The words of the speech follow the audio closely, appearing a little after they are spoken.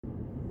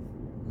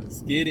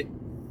Let's get it.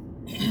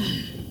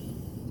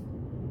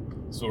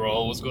 So,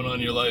 Raul, what's going on in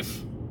your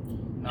life?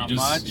 Not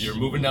much. You're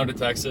moving down to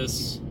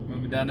Texas.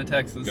 Moving down to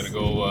Texas. Gonna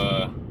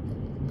go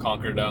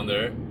conquer down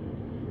there.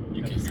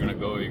 You're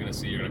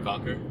gonna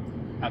conquer.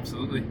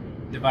 Absolutely.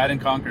 Divide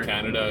and conquer.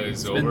 Canada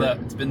is over.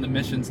 It's been the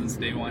mission since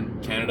day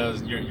one.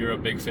 You're a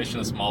big fish in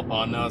a small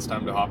pond now. It's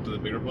time to hop to the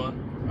bigger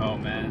pond. Oh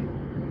man.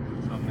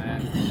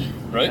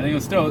 Right? I think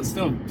it's still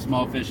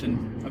small fish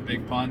in a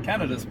big pond.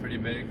 Canada's pretty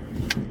big.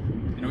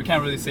 You know, we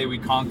can't really say we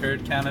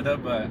conquered Canada,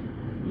 but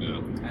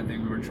yeah. I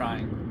think we were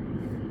trying.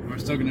 We're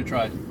still gonna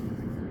try.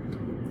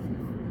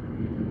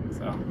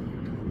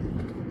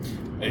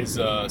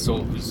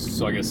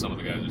 So I guess some of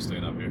the guys are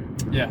staying up here.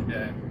 Yeah.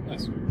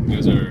 Nice. You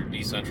guys are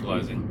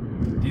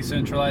decentralizing.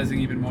 Decentralizing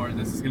even more.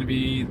 This is gonna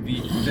be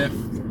the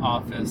 5th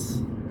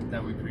office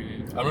that we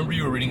created. I remember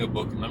you were reading a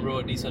book. Remember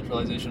about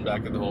decentralization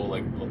back at the whole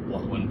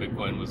when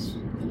Bitcoin was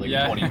like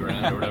 20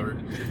 grand or whatever.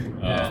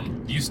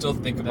 Do you still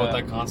think about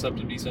that concept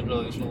of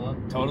decentralization a lot?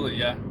 Totally,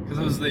 yeah. Because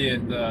it was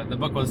the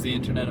book was The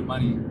Internet of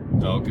Money.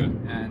 Oh, okay.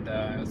 And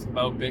it was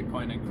about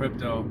Bitcoin and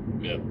crypto.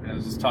 Yeah. And it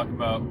was just talking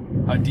about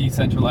how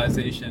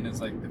decentralization is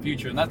like the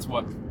future, and that's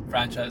what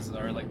franchises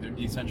are. Like, they're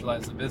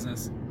decentralized the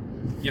business,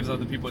 gives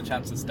other people a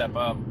chance to step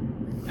up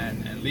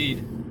and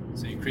lead.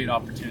 So you create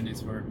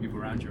opportunities for people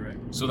around you, right?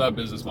 So that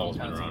business model's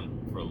been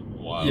around for a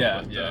while.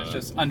 Yeah, it's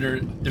just under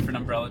different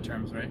umbrella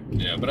terms, right?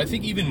 Yeah, but I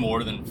think even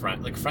more than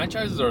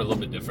franchises are a little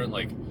bit different.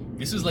 Like,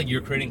 this is like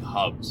you're creating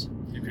hubs.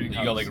 You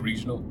got like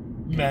regional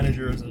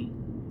managers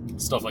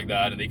and stuff like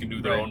that, and they can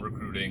do their own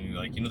recruiting.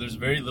 Like, there's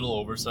very little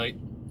oversight.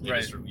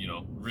 Just,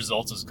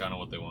 results is kind of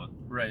what they want.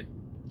 Right.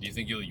 Do you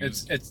think you'll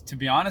use? It's to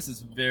be honest,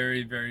 it's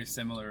very, very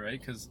similar, right?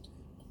 Because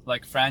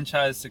like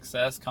franchise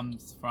success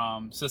comes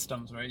from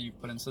systems, right? You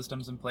put in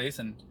systems in place,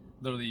 and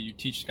literally you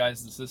teach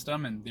guys the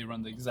system, and they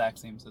run the exact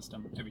same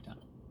system every time,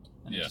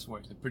 and it just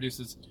works. It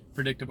produces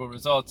predictable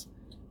results,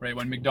 right?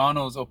 When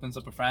McDonald's opens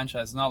up a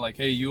franchise, it's not like,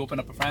 hey, you open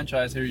up a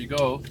franchise, here you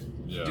go.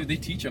 Yeah. Dude, they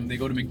teach them. They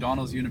go to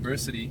McDonald's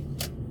University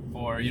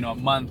for a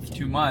month,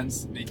 2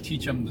 months. They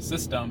teach them the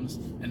systems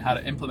and how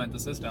to implement the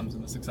systems,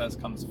 and the success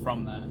comes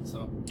from that.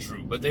 So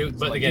true, but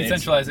like again,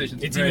 decentralization.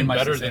 It's even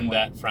better than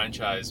that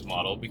franchise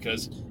model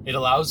because it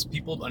allows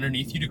people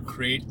underneath you to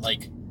create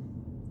like.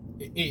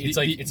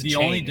 The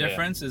only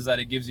difference is that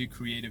it gives you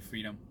creative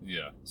freedom.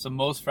 Yeah. So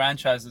most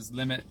franchises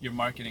limit your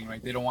marketing,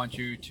 right? They don't want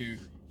you to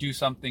do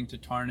something to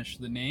tarnish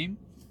the name,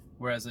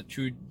 whereas a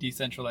true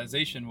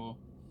decentralization will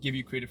give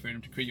you creative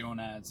freedom to create your own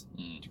ads,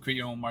 to create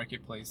your own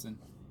marketplace, and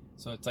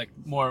so it's like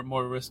more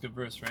risk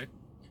averse, right?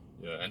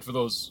 Yeah, and for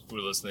those who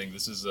are listening,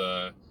 this is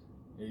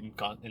in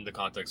the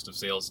context of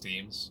sales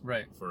teams,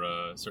 right? For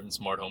a certain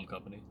smart home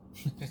company.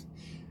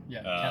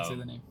 Yeah, can't say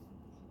the name.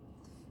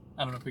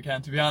 I don't know if we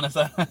can, to be honest.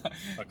 I'll cut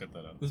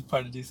that out. This is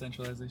part of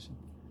decentralization.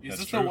 Is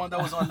this the one that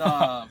was on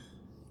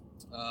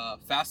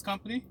Fast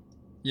Company?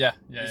 Yeah.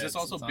 Is this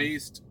also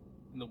based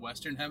in the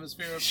Western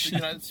Hemisphere of the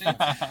United States?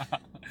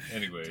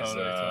 Anyways,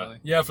 totally.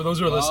 Yeah, for those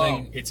who are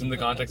listening, it's in the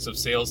context of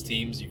sales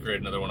teams. You create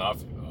another one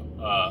off.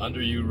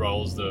 Under you,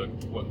 Raul's the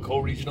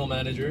co-regional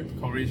manager?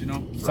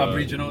 Co-regional?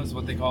 Sub-regional is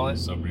what they call it.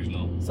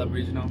 Sub-regional.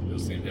 Sub-regional. You'll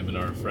see him and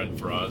our friend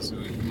Faraz,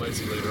 who you might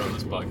see later on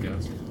this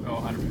podcast.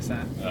 Oh,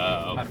 100%.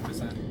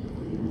 100%.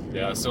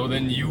 Yeah, so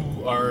then you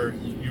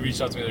reached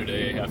out to me the other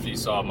day after you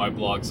saw my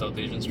blog, South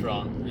Asian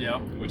Strong. Yeah.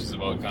 Which is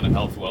about kind of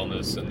health,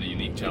 wellness, and the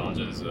unique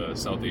challenges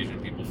South Asian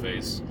people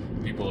face.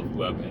 People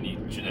who have any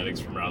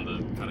genetics from around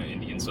the kind of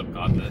Indian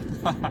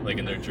subcontinent, like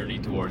in their journey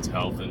towards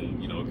health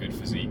and, a good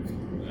physique.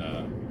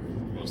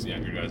 Most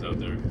younger guys out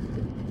there.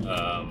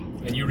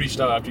 And you reached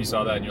out after you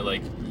saw that, and you're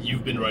like,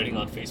 you've been writing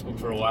on Facebook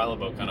for a while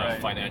about kind of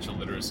financial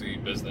literacy,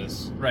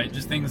 business. Right,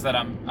 just things that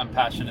I'm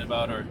passionate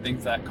about, or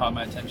things that caught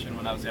my attention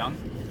when I was young.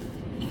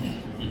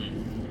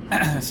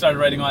 I started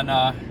writing on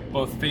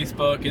both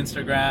Facebook,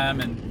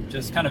 Instagram, and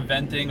just kind of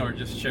venting or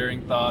just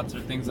sharing thoughts or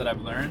things that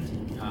I've learned.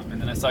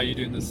 And then I saw you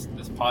doing this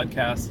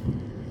podcast,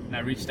 and I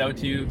reached out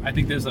to you. I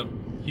think there's a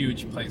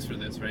huge place for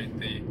this, right?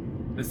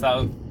 The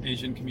South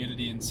Asian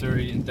community in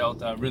Surrey and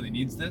Delta really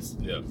needs this.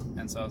 Yeah.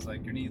 And so I was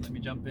like, Gurneet, let me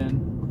jump in.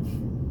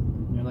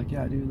 And you're like,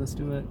 yeah, dude, let's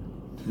do it.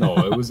 No,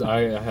 I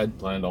had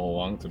planned all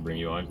along to bring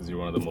you on because you're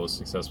one of the most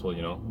successful,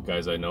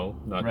 guys I know,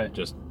 not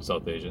just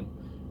South Asian.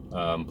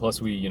 Plus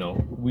me, you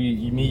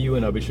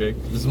and Abhishek.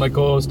 This is my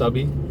co-host,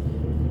 Abhi.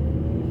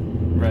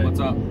 Right. What's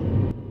up?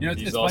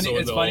 It's funny.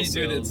 It's funny,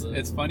 dude.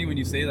 It's funny when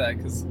you say that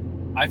because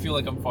I feel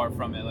like I'm far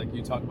from it. Like,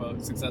 you talk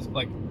about success,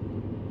 like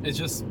it's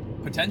just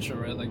potential,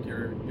 right? Like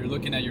you're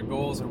looking at your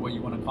goals or what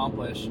you want to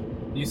accomplish.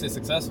 And you say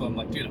successful, I'm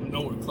like, dude, I'm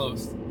nowhere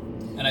close.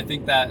 And I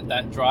think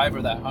that drive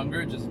or that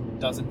hunger just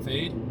doesn't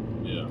fade.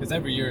 Yeah. Because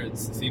every year it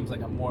seems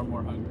like I'm more and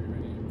more hungry.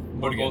 Right?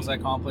 More goals I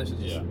accomplish.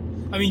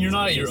 I mean, you're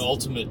not at your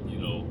ultimate,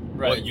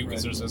 what you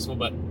consider successful,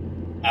 but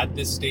at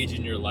this stage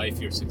in your life,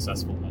 you're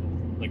successful at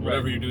it. Like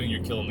whatever you're doing,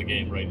 you're killing the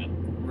game right now.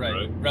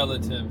 Right.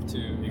 Relative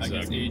to I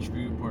guess age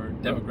group or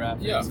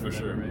demographics. Yeah, for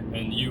sure. Right?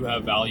 And you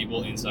have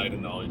valuable insight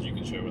and knowledge you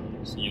can share with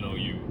us. You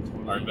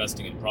are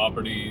investing in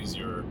properties.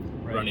 You're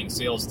running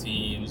sales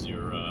teams.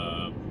 You're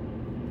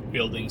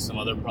building some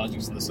other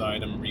projects on the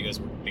side. I remember you guys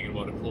were thinking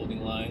about a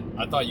clothing line.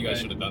 I thought you guys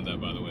Right. should have done that,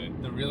 by the way.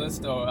 The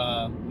realist or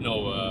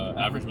No,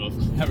 Average Milk.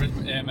 average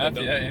AMF?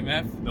 No. Yeah,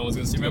 AMF. No one's gonna Do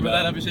you steal remember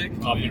that,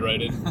 Abhishek?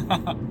 Copyrighted.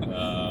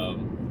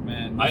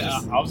 Man, I, it's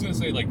just- I was gonna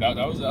say like that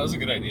was a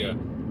good idea,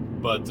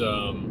 but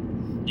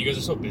you guys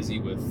are so busy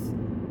with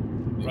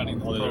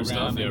running all the other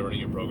stuff, program. running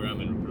your program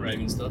and recruiting Right.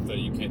 and stuff that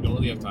you don't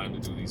really have time to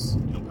do these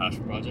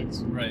passion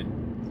projects. Right.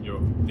 Your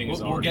thing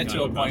is We'll already get to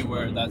kind a of point passion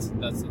where project.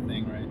 that's the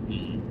thing, right?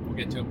 Mhm. We'll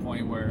get to a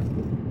point where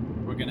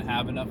we're gonna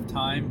have enough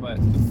time, but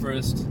the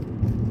first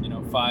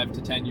 5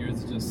 to 10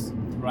 years is just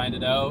grind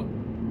it out,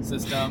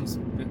 systems.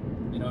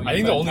 I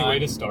think the only way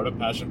to start a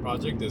passion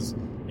project is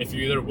if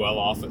you're either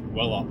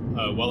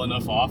well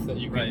enough off that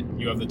you can, Right.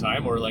 you have the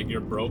time, or like you're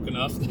broke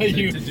enough that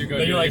you Did you go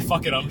that do you're like it?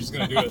 fuck it, I'm just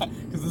gonna do it.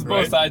 because there's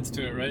Right? both sides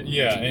to it, right?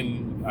 Yeah,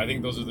 and I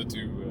think those are the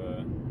two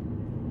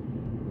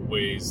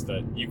ways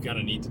that you kind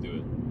of need to do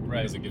it, Right.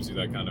 because it gives you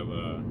that kind of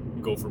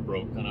go for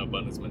broke kind of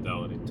abundance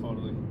mentality.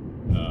 Totally.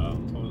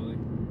 Um, Totally.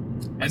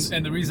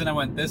 And the reason I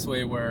went this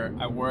way, where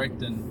I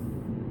worked and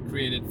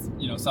created,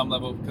 some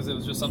level, because it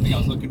was just something I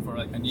was looking for.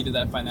 Like I needed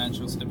that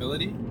financial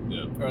stability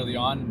yeah, early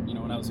on,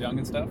 when I was young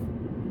and stuff.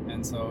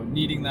 And so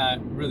needing that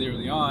really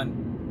early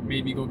on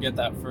made me go get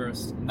that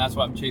first. And that's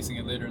why I'm chasing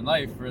it later in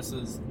life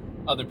versus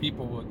other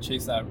people will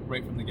chase that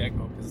right from the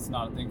get-go because it's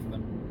not a thing for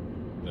them.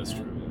 that's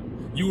true.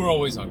 Yeah. You were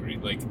always hungry.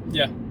 Like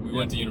Yeah. we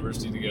went to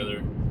university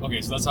together.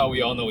 Okay, so that's how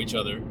we all know each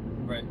other.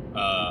 Right.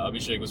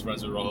 Abhishek was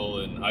friends with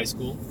Rahul in high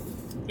school.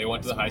 They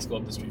went to the high school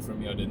up the street from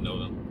me. I didn't know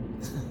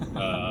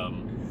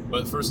them.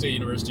 But first day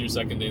university or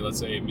second day, let's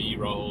say me,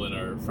 Rahul, and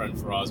our friend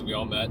Faraz, we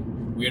all met.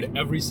 We had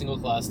every single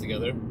class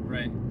together.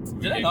 Right.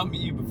 We Did I came- not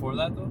meet you before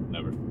that though?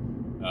 Never.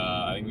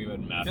 I think we met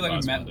in I math feel like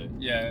class we met. one day.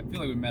 Yeah, I feel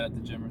like we met at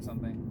the gym or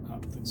something. I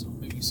don't think so.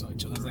 Maybe we saw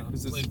each I other was like, around,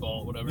 who's this- played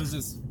ball, whatever. Who's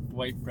this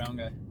white brown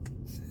guy?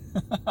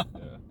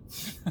 Yeah.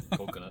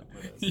 Coconut.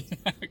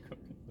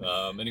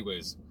 Yeah.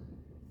 Anyways.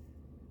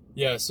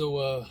 Yeah,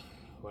 so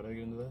why did I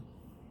get into that?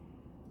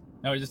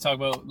 Now we just talk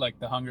about like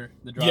the hunger,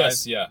 the drive.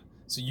 Yes, yeah.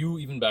 So you,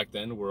 even back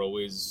then, were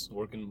always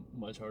working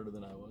much harder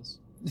than I was.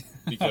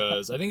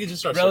 Because I think it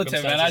just our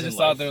Relative, man. I circumstances just in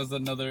thought life. there was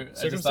another. I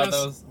just thought Circumstance-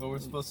 that was what we're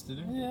supposed to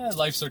do. Yeah,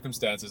 life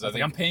circumstances. I I was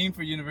like, think. I'm paying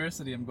for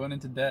university. I'm going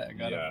into debt. I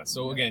got Yeah. it.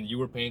 So again, you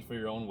were paying for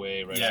your own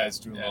way, right? Yeah, As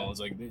student yeah. loans,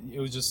 like it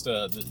was just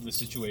the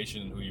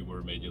situation and who you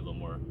were made you a little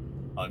more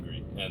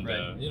hungry, and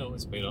Right.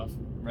 it's paid off.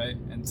 Right.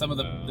 And some of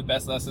the, Um, the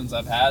best lessons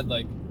I've had,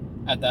 like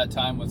at that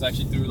time, was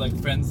actually through like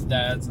friends'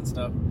 dads and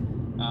stuff.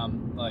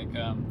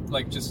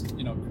 Like just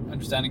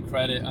understanding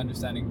credit,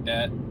 understanding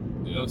debt.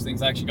 Yeah. Those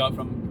things I actually got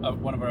from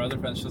one of our other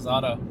friends,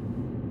 Shazada.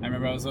 I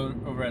remember I was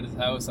over at his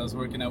house. I was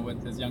working out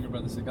with his younger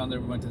brother Sikandar.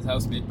 We went to his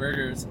house, made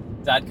burgers.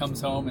 Dad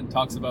comes home and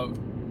talks about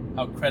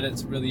how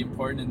credit's really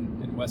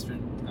important in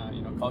Western,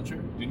 culture.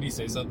 Didn't he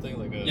say something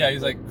like? Yeah,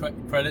 he's like,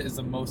 credit is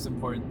the most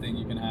important thing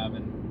you can have,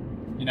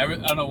 and I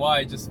don't know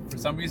why. Just for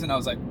some reason, I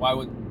was like, why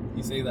would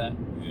he say that?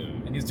 Yeah.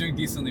 And he's doing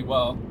decently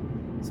well,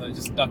 so it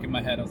just stuck in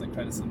my head. I was like,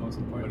 credit's the most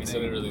important But he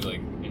thing. said it really like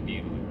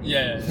Indian.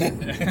 Yeah.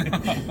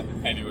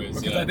 Anyways,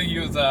 Because yeah. I think he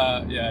was,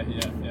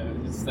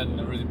 he just said it in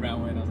a really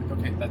brown way, and I was like,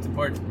 okay, that's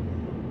important.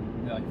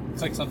 Yeah, like,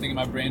 clicked something in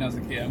my brain. I was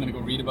like, okay, I'm gonna go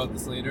read about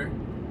this later.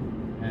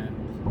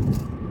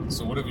 And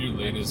So what have your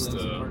latest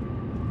that's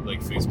important.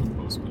 like Facebook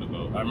posts been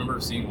about? I remember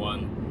seeing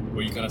one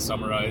where you kind of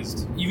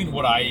summarized even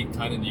what I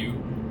kind of knew,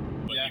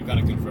 but Yeah. you kind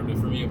of confirmed it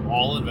for me.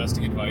 All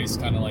investing advice,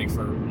 kind of like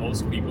for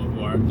most people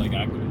who aren't like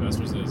active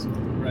investors, is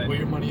Right. put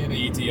your money in an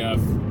ETF,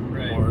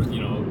 Right. or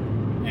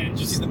and Did you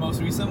just see the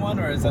most recent one,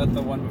 or is that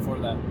the one before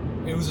that?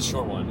 it was a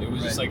short one. It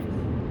was just Right. like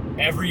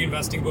every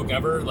investing book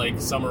ever like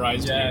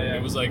summarized Yeah, here. yeah.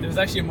 It was like there's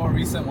actually a more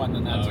recent one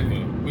than that too.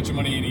 okay, put your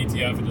money in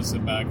ETF and just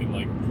sit back and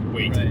like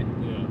wait. Right.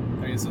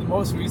 Yeah. Okay, so the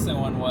most recent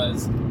one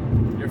was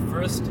your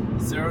first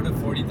 0 to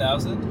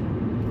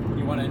 40,000.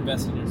 You want to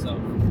invest in yourself.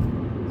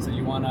 So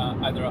you want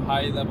either a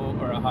high level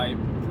or a high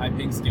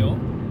paying skill.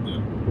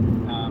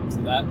 Yeah.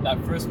 So that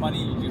first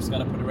money, you just got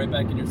to put it right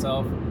back in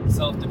yourself.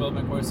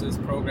 Self-development courses,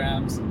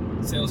 programs,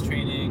 sales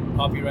training,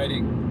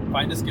 copywriting.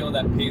 Find a skill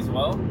that pays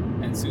well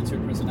and suits your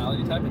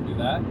personality type and do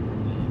that.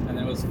 And then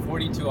it was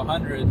 40 to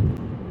 100.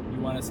 You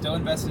want to still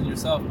invest in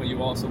yourself, but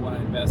you also want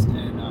to invest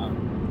in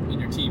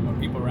your team or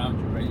people around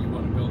you, right? You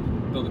want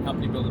to build a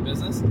company, build a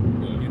business.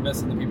 You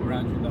invest in the people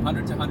around you. The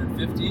 100 to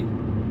 150,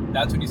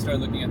 that's when you start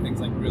looking at things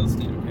like real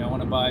estate. Okay, I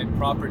want to buy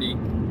property,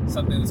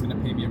 something that's going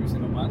to pay me every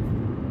single month,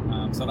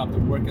 so I don't have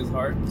to work as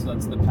hard. So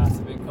that's the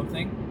passive income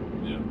thing.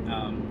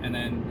 Yeah. And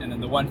then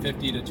the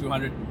 150 to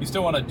 200, you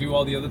still want to do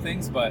all the other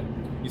things, but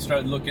you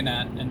start looking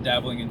at and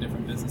dabbling in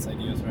different business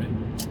ideas, right?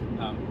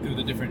 Through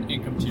the different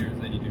income tiers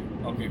that you do.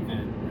 Okay, cool.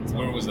 And so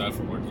Where was that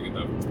from? Where did you get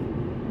that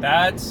from?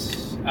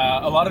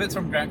 that a lot of it's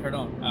from Grant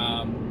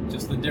Cardone,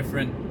 just the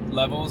different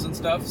levels and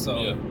stuff.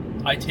 So Yeah.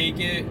 I take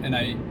it and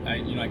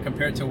I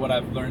compare it to what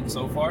I've learned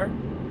so far,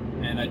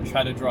 and I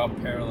try to draw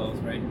parallels,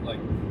 right? Like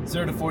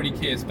 0 to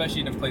 40K,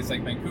 especially in a place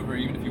like Vancouver,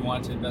 even if you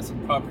want to invest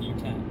in property, you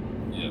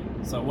can. Yeah.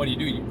 So what do?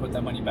 You put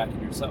that money back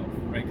in yourself,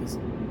 right? Because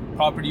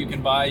property you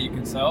can buy, you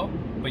can sell,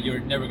 but you're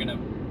never gonna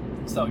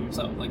sell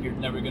yourself. Like you're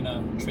never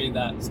gonna trade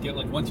that skill.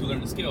 Like once you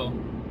learn a skill,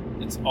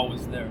 it's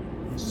always there.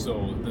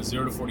 So the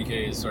 0 to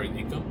 40K is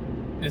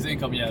income. Is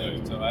income, yeah.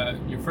 Okay. So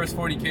your first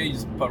 40K, you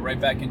just put right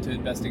back into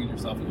investing in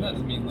yourself. And that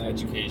doesn't mean like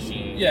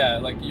Education. yeah,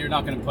 like you're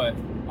not gonna put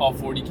all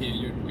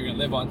 40K. You're gonna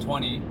live on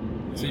 20.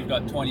 So you've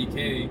got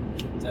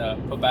 20K to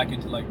put back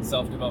into like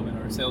self-development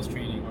or sales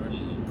training or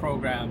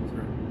programs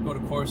or go to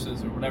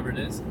courses or whatever it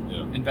is.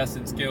 Yeah. Invest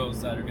in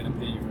skills that are going to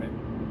pay you,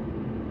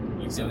 right?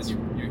 Makes And sense.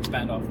 then you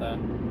expand off that.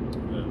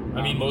 Yeah.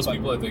 I mean, most But-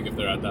 people, I think, if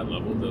they're at that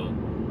level, they'll.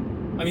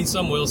 I mean,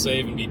 some will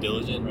save and be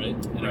diligent, right?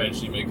 And Right.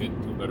 eventually make it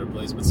to a better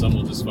place. But some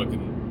will just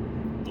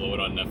fucking blow it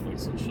on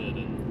Netflix and shit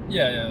and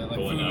Yeah, like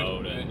Going food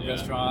out and, yeah.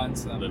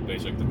 restaurants. live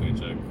paycheck to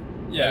paycheck.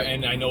 Yeah,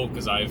 And I know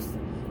because I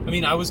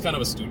was kind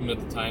of a student at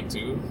the time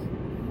too,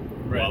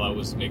 right. while I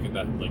was making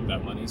that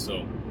money,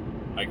 so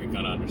I could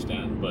kind of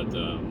understand. But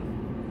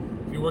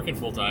if you're working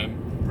full time,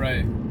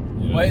 Right.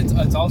 yeah. But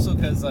it's also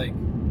because like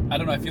I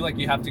don't know. I feel like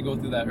you have to go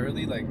through that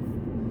early. Like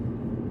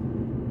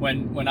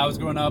when I was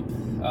growing up,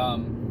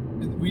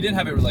 we didn't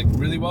have it like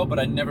really well, but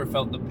I never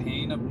felt the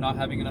pain of not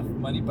having enough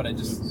money. But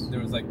there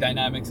was like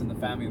dynamics in the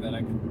family that I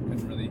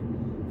couldn't really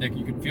like.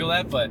 You could feel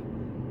that, but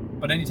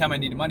anytime I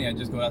needed money, I'd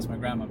just go ask my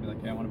grandma. I'd be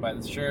like, "Hey, I want to buy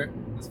this shirt.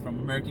 It's from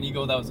American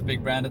Eagle. That was a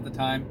big brand at the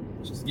time.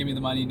 Just give me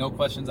the money, no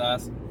questions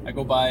asked. I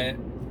go buy it.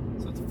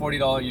 So it's a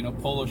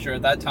 $40, polo shirt.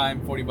 At that time,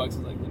 $40 was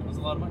like, it was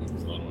a lot of money.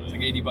 It's a lot of money. It's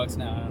like $80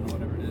 now. I don't know,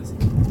 whatever it is.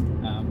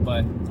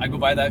 But I go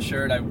buy that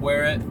shirt. I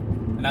wear it,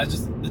 and I was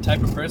just the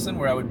type of person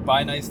where I would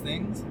buy nice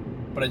things,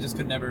 but I just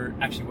could never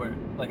actually wear it.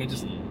 Like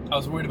I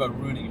was worried about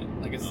ruining it.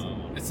 Like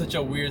it's such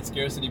a weird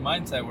scarcity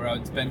mindset where I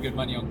would spend good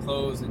money on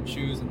clothes and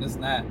shoes and this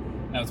and that,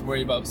 and I was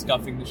worried about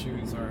scuffing the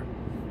shoes or,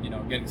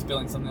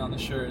 spilling something on the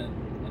shirt,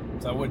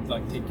 and so I would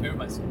like take care of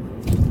myself.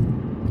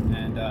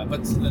 And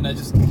but then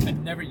I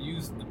never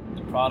used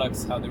the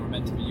products how they were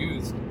meant to be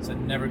used, so I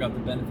never got the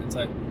benefits.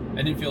 I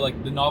didn't feel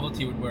like the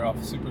novelty would wear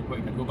off super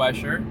quick. I'd go buy a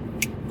shirt,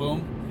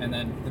 boom, and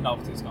then the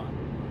novelty's gone.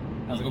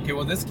 I was like, okay,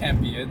 well this can't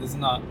be it. This is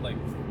not like,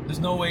 there's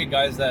no way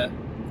guys that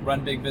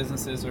run big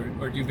businesses or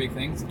do big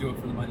things do it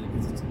for the money,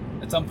 because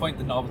at some point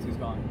the novelty's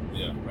gone.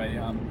 Yeah. Right.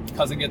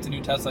 Cousin gets a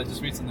new Tesla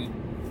just recently,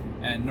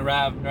 and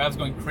Narav's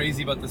going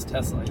crazy about this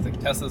Tesla. He's like,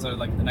 Teslas are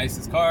like the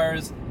nicest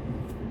cars.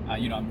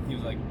 He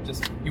was like,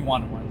 he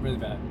wanted one really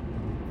bad,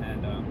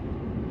 and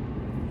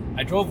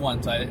I drove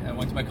one. So I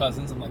went to my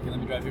cousins. I'm like, hey, let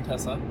me drive your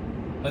Tesla.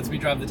 Lets me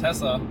drive the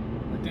Tesla.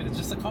 I'm like, dude, it's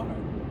just a car.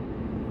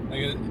 Like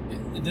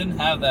it didn't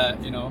have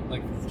that,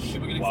 like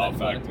people get Wow excited about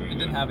factor, it. It yeah.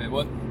 didn't have it.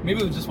 Well,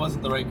 maybe it just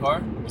wasn't the right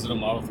car. Was it a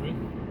Model 3? I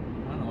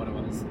don't know what it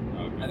was.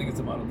 Okay. I think it's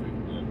a Model 3.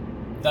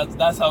 Yeah.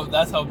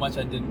 That's how much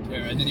I didn't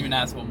care. I didn't even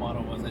ask what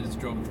model it was. I just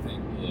drove the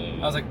thing.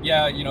 Yeah. I was like,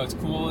 yeah, it's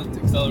cool. It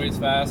accelerates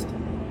fast,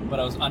 but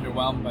I was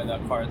underwhelmed by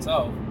that car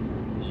itself.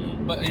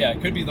 But yeah,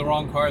 it could be the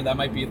wrong car. That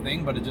might be a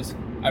thing. But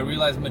I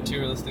realized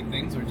materialistic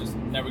things were just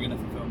never gonna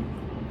fulfill me.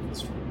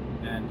 That's true.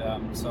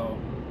 And so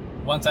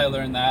once I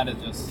learned that, it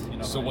just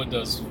So what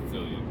does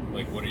fulfill you?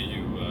 Like, what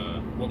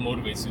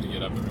motivates you to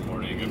get up every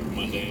morning, every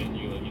Monday, and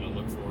you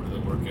look forward to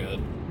the work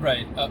ahead?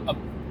 Right.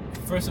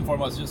 First and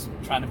foremost, just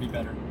trying to be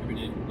better every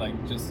day.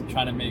 Like just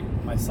trying to make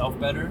myself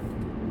better,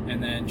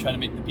 and then trying to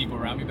make the people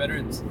around me better.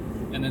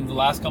 And then the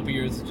last couple of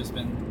years has just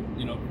been,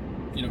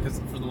 because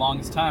for the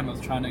longest time I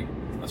was trying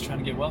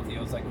to get wealthy.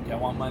 I was like, okay, I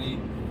want money.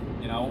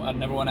 I'd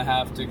never want to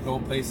have to go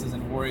places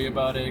and worry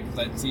about it, because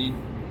I'd seen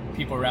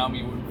people around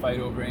me would fight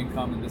over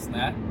income and this and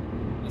that.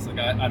 And it's like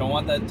I don't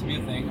want that to be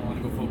a thing. I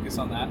want to go focus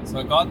on that. So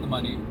I got the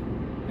money,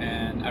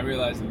 and I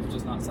realized it was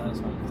just not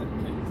satisfying. I was like,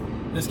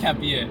 okay, this can't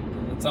be it.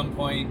 At some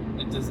point,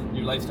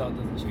 your lifestyle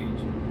doesn't change.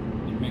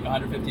 You make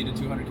 150 to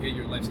 200K,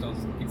 your lifestyle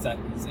is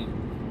exactly the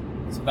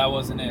same. So that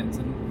wasn't it.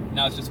 So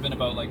now it's just been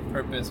about like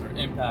purpose or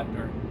impact,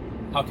 or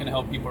how can I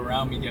help people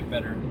around me get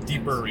better?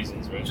 Deeper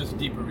reasons, right? Just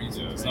deeper reasons.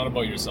 Yeah, it's right? not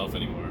about yourself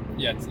anymore.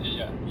 Yeah,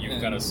 You've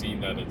And kind of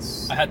seen that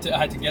it's. I had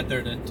to get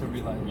there to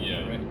realize.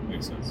 Yeah, that, right?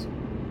 makes sense.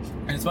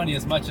 And it's funny,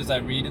 as much as I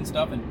read and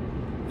stuff, and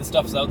the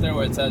stuff's out there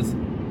where it says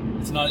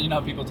it's not. How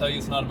people tell you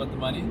it's not about the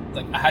money. It's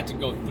like I had to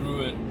go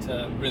through it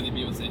to really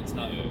be able to say it's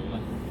not Yeah, about the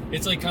money.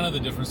 It's like kind of the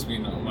difference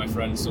between my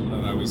friend,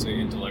 someone that I always say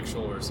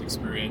intellectual versus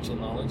experiential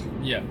knowledge.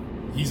 Yeah.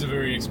 He's a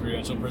very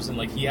experiential person.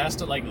 Like, he has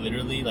to, like,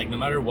 literally, like, no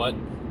matter what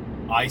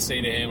I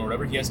say to him or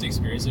whatever, he has to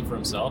experience it for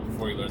himself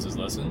before he learns his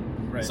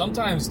lesson. Right.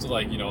 Sometimes to,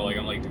 like, like,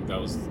 I'm like, dude, that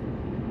was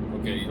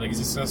okay. Like, he's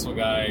a successful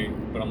guy,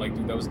 but I'm like,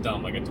 dude, that was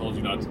dumb. Like, I told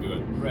you not to do it.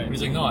 Right. But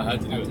he's like, no, I had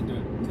to I do have it. to do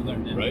it to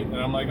learn. Yeah. Right? And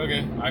I'm like,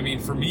 okay. I mean,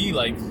 for me,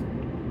 like,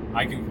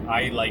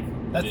 I like.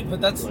 That's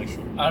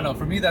intellectual. I don't know.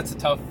 For me, that's a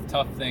tough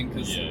thing,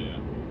 because Yeah.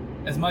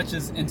 as much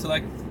as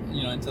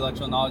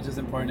intellectual knowledge is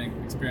important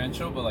and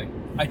experiential, but like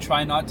I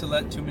try not to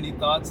let too many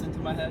thoughts into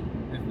my head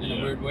in Yeah.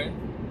 a weird way,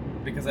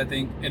 because I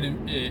think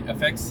it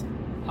affects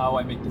how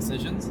I make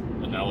decisions.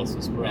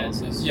 Analysis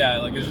paralysis. And, yeah,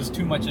 like there's just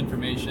too much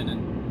information,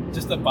 and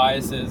just the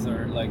biases,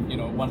 or like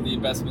one of the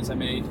investments I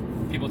made,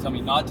 people tell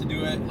me not to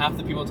do it. Half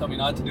the people tell me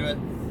not to do it.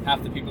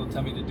 Half the people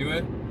tell me to do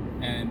it,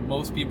 and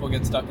most people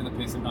get stuck in the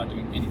place of not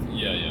doing anything.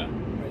 Yeah.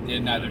 Right? They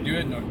neither do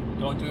it nor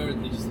don't do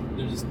it.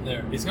 They're just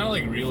there. It's kind of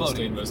like real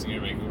estate investing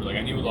in Vancouver. Like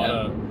I knew a lot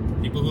of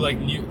people who like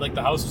knew like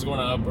the house was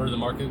going up or the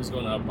market was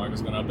going up,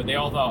 but they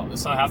all thought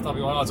it's not half the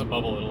people. Oh, it's a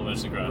bubble. It'll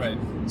eventually crash. Right.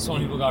 So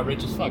many people got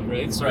rich as fuck.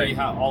 Right. Surrey,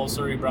 all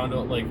Surrey,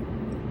 Brownville, like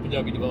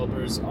Punjabi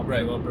developers,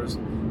 developers.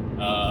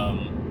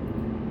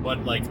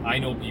 But like I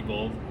know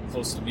people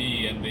close to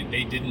me, and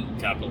they didn't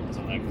capitalize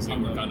on that because they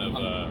were kind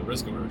of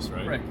risk averse,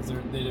 right? Right,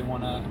 because they didn't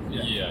want to.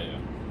 Yeah.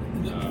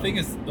 The thing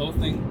is,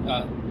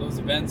 those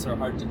events are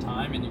hard to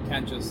time, and you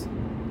can't just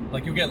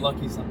like you get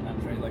lucky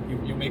sometimes, right? Like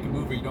you make a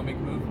move or you don't make a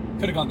move.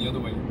 Could have gone the other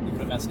way. You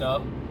could have messed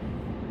up.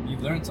 You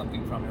learned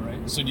something from it,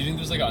 right? So do you think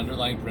there's like an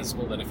underlying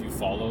principle that if you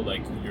follow,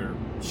 like you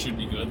should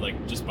be good,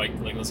 like just by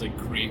like let's say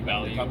create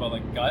value? Talk about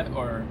like gut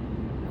or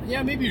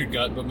yeah, maybe your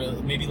gut, but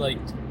maybe like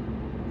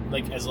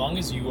as long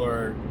as you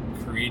are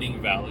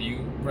creating value,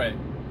 right?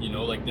 You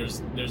know, like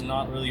there's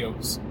not really a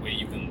way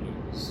you can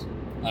lose.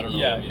 I don't know.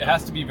 Yeah, it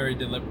has to be very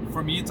deliberate.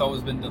 For me, it's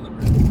always been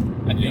deliberate.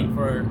 I think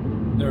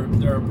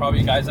there are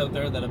probably guys out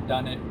there that have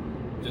done it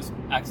just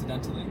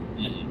accidentally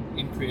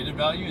and created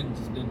value and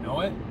just didn't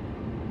know it.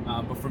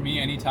 But for me,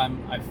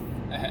 anytime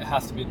it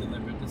has to be a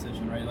deliberate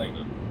decision, right? Like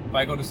if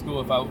I go to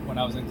school, when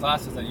I was in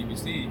classes at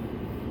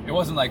UBC, it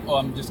wasn't like, oh,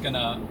 I'm just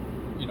gonna,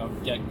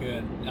 get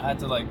good. I had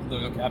to like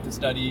look, okay, I have to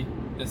study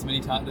this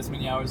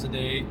many hours a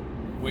day,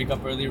 wake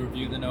up early,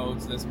 review the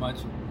notes this much.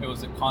 It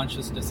was a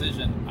conscious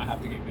decision. I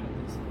have to get good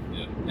at this.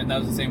 Yeah. And that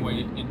was the same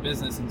way in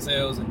business and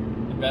sales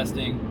and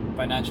investing,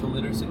 financial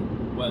literacy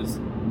was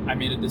I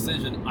made a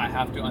decision. I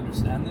have to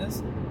understand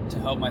this to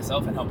help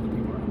myself and help the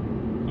people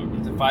around me.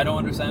 Because if I don't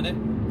understand it,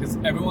 because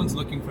everyone's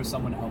looking for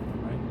someone to help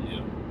them, right?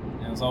 Yeah.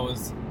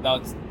 And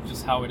that's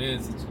just how it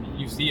is.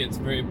 You see it's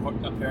very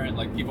apparent,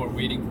 like people are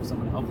waiting for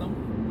someone to help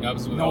them. Yeah,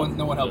 absolutely.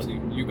 No one helps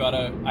you. You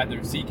gotta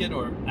either seek it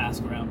or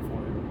ask around for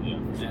it.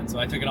 Yeah. And so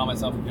I took it on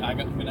myself. I'm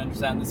gonna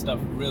understand this stuff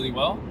really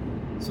well,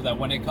 so that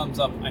when it comes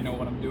up, I know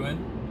what I'm doing,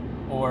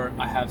 or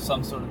I have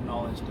some sort of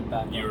knowledge to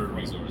back up. You're a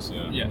resource,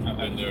 yeah. Yeah. I've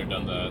been there,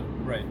 done that.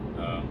 Right.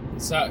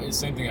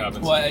 Same thing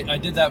happens. Well, I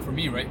did that for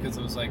me, right? Because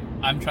it was like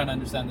I'm trying to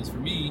understand this for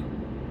me.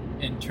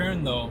 In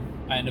turn, though,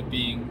 I end up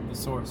being the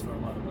source for a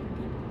lot of other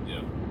people.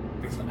 Yeah.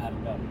 Because I'm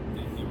adding value.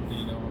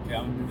 Okay,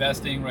 I'm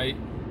investing, right?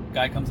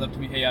 Guy comes up to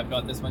me, hey, I've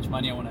got this much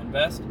money, I want to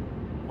invest.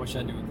 What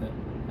should I do with it?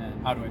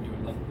 And how do I do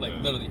it? Like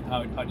literally,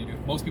 how do you do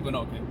it? Most people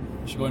know, okay,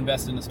 you should go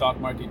invest in the stock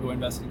market, go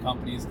invest in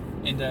companies,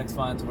 index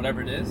funds, whatever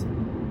it is.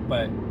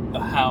 But the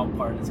how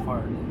part is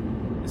hard.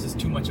 This is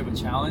too much of a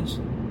challenge.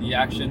 The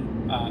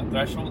action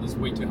threshold is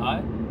way too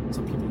high,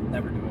 so people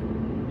never do it.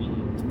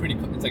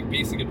 It's like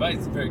basic advice.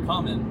 It's very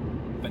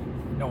common, but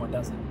no one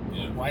does it.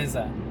 Yeah. Why is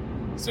that?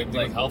 Same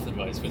thing with health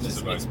advice, fitness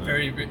advice.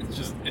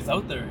 It's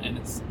out there, and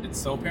it's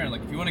so apparent.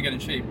 Like if you want to get in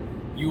shape,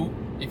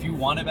 if you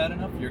want it bad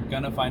enough, you're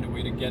gonna find a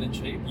way to get in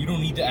shape. You don't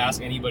need to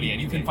ask anybody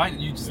anything. You can find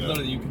it. You just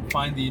literally you can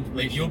find the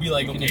information. Like you'll be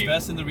like, you can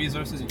invest in the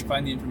resources. You can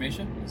find the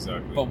information.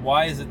 Exactly. But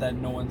why is it that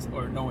no one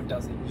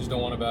does it? You just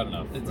don't want it bad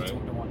enough. They just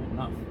don't want it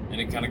enough. And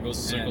it kind of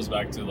circles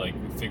back to like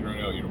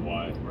figuring out your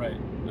why. Right.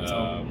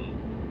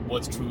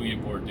 What's truly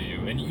important to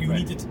you, and you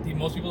need to.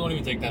 Most people don't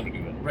even take time to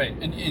do that. Right.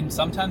 And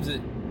sometimes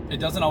it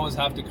doesn't always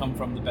have to come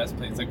from the best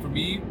place. Like for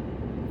me,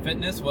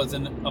 fitness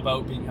wasn't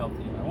about being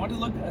healthy. I wanted to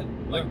look good.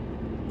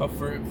 But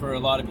for a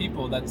lot of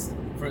people, it's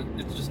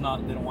just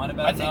not. They don't want it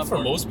bad enough. I think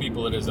for most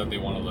people, it is that they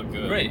want to look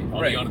good. Right.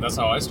 I'll be honest, that's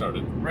how I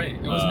started. Right.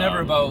 It was never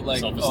about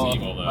like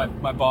self-esteem, all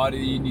that. My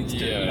body needs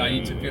to. I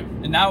need to feel.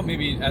 And now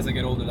maybe as I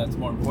get older, that's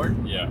more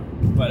important. Yeah.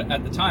 But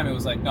at the time, it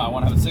was like, no, I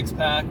want to have a six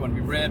pack. I want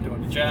to be ripped. I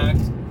want to be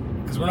jacked.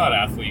 Because we're not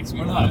athletes.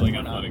 We're not like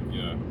athletic.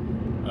 Yeah.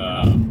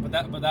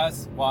 But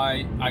that's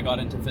why I got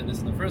into fitness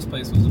in the first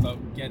place, was about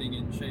getting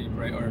in shape,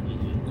 right? Or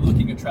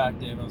looking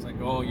attractive. I was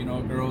like, oh,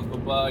 girls, blah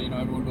blah.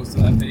 Everyone goes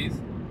through that phase.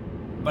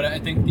 But I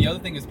think the other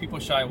thing is people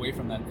shy away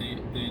from that.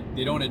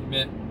 They don't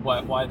admit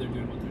why they're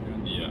doing what they're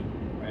doing. Yeah.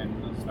 Right.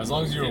 As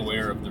long as you're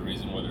aware of the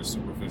reason, whether it's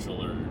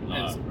superficial or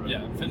not. Right?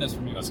 Yeah. Fitness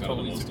for me was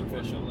totally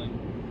superficial. Like,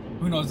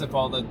 who knows if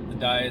all the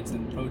diets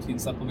and protein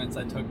supplements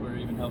I took were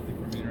even healthy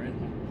for me, right?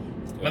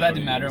 But that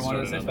didn't matter. I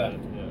wanted to stay fat,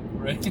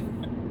 right?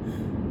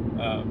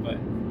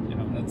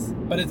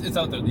 But it's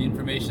out there. The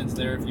information's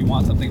there. If you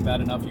want something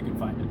bad enough, you can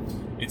find it.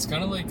 It's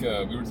kind of like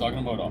we were talking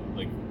about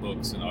like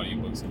books and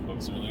audiobooks and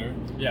books earlier.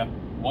 Yeah.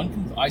 For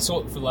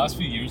the last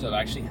few years, I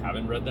actually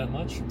haven't read that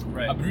much.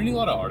 Right. I've been reading a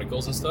lot of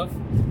articles and stuff,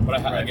 but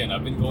again,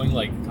 I've been going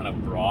like kind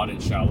of broad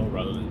and shallow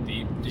rather than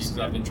deep. Just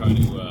I've been trying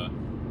to.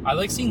 I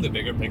like seeing the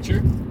bigger picture.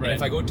 Right. And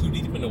if I go too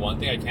deep into one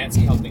thing, I can't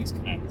see how things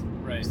connect.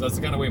 Right. So that's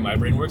the kind of way my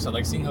brain works. I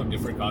like seeing how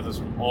different concepts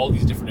from all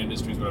these different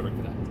industries, whatever,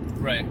 connect.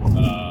 Right.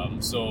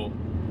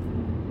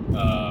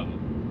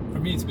 For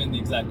me, it's been the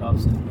exact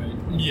opposite, right?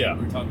 Yeah.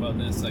 We were talking about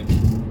this. Like,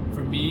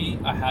 for me,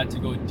 I had to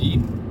go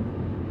deep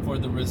for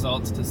the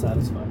results to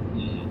satisfy,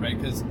 right?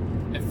 Because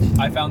if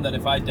I found that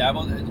if I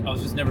dabbled, I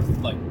was just never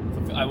like,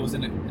 I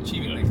wasn't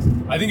achieving things.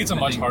 I think it's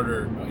much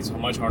harder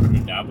to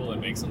dabble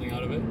and make something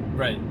out of it.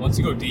 Right. Once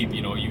you go deep,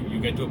 you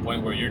get to a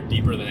point where you're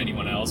deeper than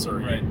anyone else,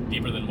 or you're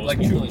deeper than most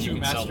people. Like true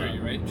mastery,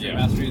 right? True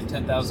mastery is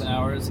 10,000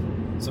 hours.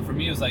 So for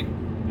me, it was like,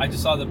 I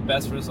just saw the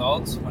best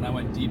results when I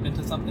went deep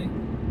into something,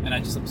 and I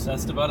just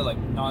obsessed about it, like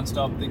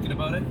nonstop thinking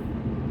about it.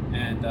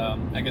 And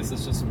I guess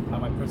that's just how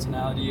my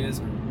personality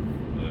is.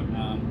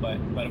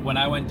 But when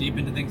I went deep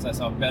into things, I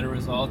saw better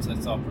results. I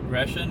saw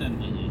progression,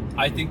 and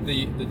I think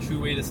the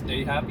true way to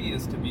stay happy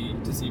is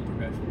to see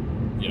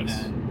progression.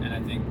 Yes. And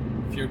I think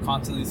if you're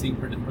constantly seeing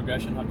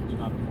progression, how could you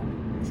not be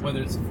happy? Sure.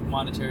 Whether it's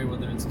monetary,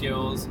 whether it's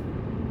skills,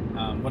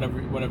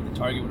 whatever the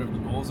target, whatever the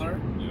goals are.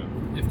 Yeah.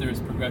 If there's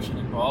progression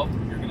involved,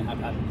 you're gonna have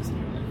happiness in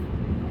your life.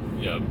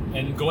 Yeah,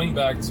 and going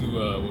back to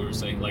what we were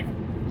saying, like,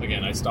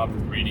 again, I stopped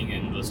reading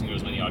and listening to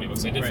as many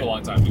audiobooks. I did for a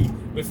long time,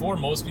 dude. Before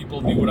most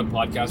people knew what a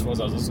podcast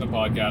was, I was listening to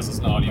podcasts,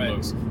 listening to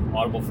audiobooks. Right.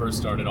 Audible first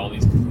started, all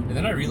these. And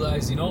then I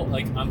realized, you know,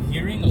 like, I'm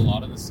hearing a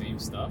lot of the same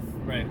stuff.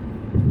 Right.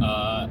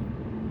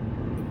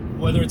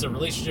 Whether it's a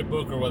relationship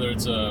book or whether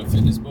it's a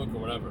fitness book or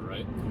whatever,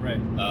 right? Right.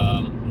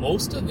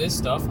 Most of this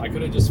stuff I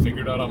could have just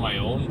figured out on my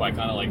own by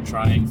kind of like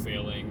trying,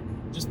 failing,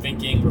 just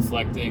thinking,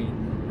 reflecting.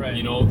 Right.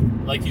 You know,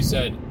 like you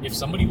said, if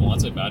somebody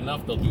wants it bad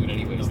enough, they'll do it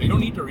anyways. They don't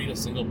need to read a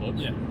single book.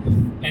 Yeah.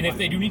 And if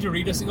they do need to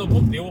read a single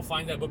book, they will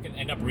find that book and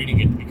end up reading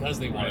it because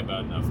they want it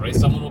bad enough, right?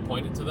 Someone will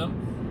point it to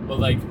them. But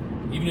like,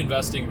 even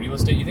investing, real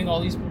estate, you think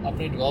all these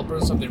up-and-coming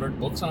developers and stuff, they read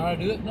books on how to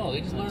do it? No, they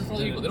just learn from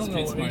other people. They don't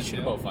know any shit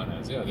about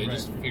finance. Yeah, they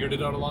just figured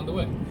it out along the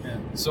way. Yeah.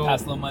 So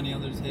pass little money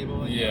under the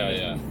table.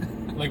 Yeah.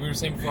 Like we were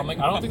saying before, I'm like,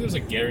 I don't think there's a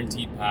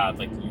guaranteed path.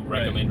 Like you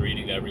recommend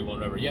reading to everyone,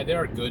 whatever. Yeah, there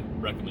are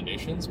good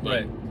recommendations,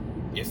 but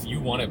if you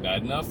want it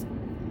bad enough,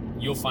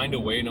 you'll find a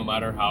way, no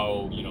matter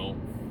how, you know,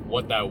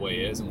 what that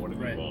way is and what it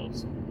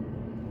involves.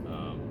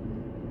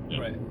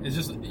 Right. It's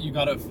just you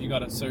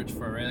gotta search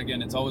for it. Right?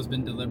 Again, it's always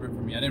been deliberate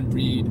for me. I didn't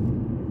read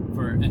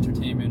for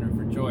entertainment or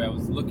for joy. I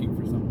was looking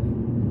for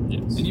something.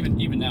 Yes. And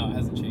even now, it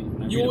hasn't changed.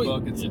 When I read a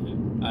book, it's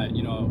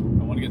you know,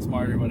 I want to get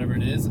smarter, whatever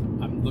it is.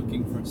 I'm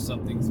looking for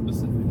something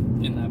specific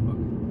in that book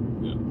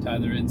to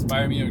either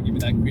inspire me or give me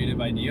that creative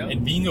idea.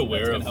 And being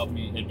aware of help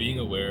me. And being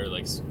aware,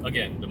 like,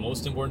 again, the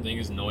most important thing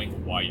is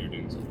knowing why you're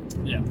doing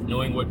something. Yeah.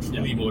 Knowing what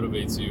truly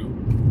motivates you,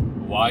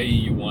 why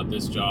you want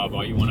this job,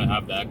 why you want to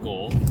have that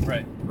goal.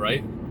 Right.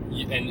 Right.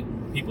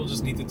 And people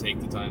just need to take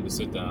the time to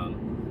sit down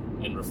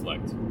and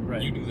reflect.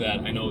 Right. You do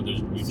that. I know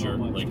there's you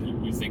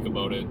think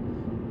about it.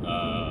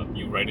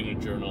 You write in a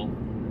journal.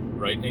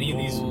 Right. Any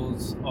goals, of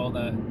these. All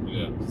that.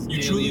 Yeah.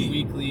 Daily,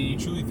 weekly. You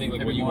truly think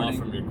like what you want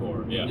from your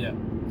core. Yeah. Yeah.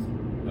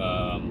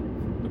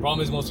 The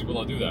problem is most people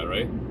don't do that,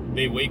 right?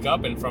 They wake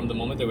up, and from the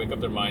moment they wake up,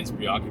 their mind's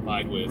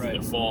preoccupied with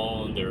their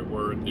phone, their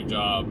work, their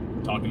job,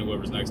 talking to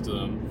whoever's next to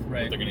them,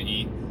 what they're going to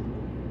eat.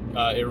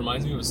 It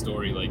reminds me of a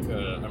story, like,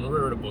 I remember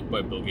I read a book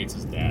by Bill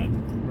Gates' dad.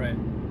 Right.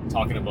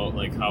 Talking about,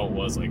 like, how it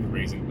was, like,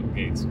 raising Bill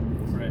Gates.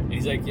 Right. And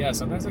he's like, yeah,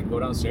 sometimes I go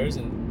downstairs,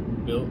 and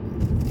Bill,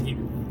 you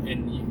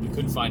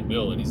couldn't find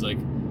Bill, and he's like,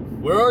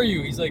 where are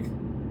you? He's like,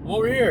 I'm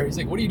over here. He's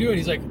like, what are you doing?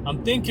 He's like,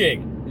 I'm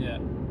thinking. Yeah.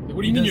 Like,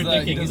 what do you mean you're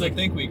thinking? He's like,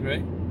 think week,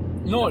 right?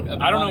 No,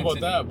 I don't know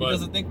about that, but... He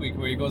does a think week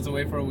where he goes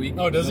away for a week.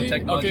 Oh, does he?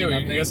 Okay, well,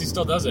 I guess he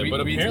still does it. But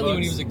apparently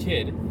when he was a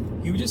kid,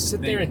 he would just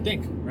sit there and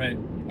think. Right.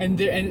 And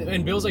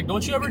Bill's like,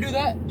 don't you ever do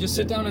that? Just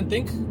sit down and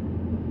think?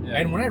 Yeah.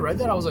 And when I read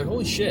that, I was like,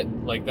 holy shit.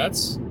 Like,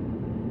 that's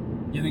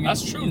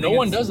true. No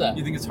one does that.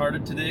 You think it's harder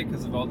today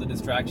because of all the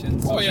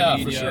distractions? Oh, social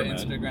media, for sure,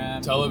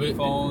 Instagram, television,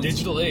 phones,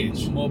 digital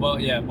age. Mobile.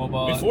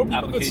 Before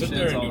people could sit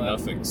there and do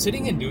nothing.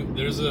 Sitting and do...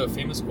 There's a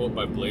famous quote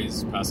by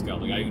Blaise Pascal.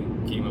 The guy who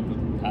came up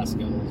with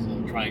Pascal's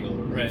triangle,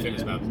 or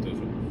famous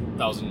mathematician,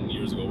 1,000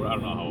 years ago. I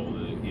don't know how old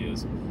he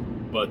is.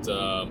 But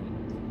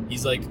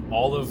he's like,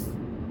 all of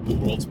the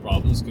world's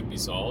problems could be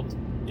solved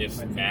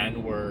if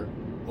man were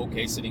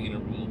okay sitting in a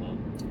room alone.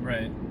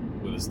 Right.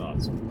 With his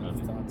thoughts. Yeah.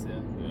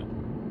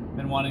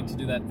 Been wanting to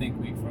do that think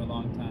week for a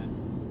long time.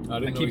 I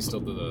didn't know he still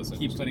does that.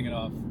 Keep putting it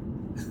off.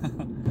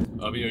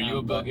 Avi, are you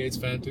a Bill Gates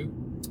fan too?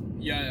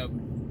 Yeah,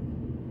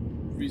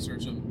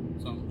 research him.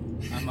 So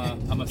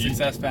I'm a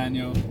success fan,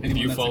 yo. Do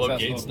you follow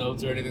Gates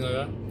Notes or anything like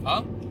that?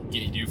 Huh? Do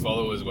you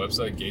follow his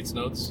website, Gates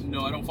Notes?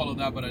 No, I don't follow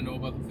that, but I know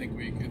about the Think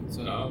Week. It's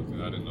okay, I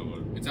didn't know about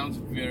it. It sounds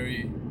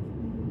very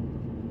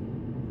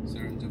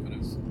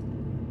serendipitous.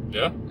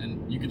 Yeah?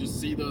 And you could just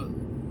see the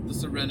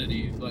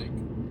serenity, like,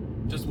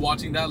 just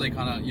watching that, like,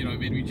 kind of, you know, it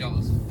made me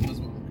jealous as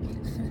well. Like,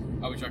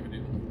 I wish I could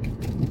do that.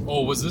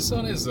 Oh, was this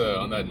on his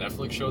on that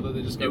Netflix show that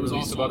they just got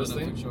released about his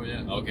thing? Show,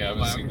 yeah. Okay, I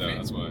haven't seen that.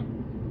 That's why.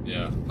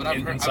 Yeah. But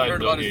I've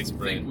heard about his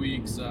Think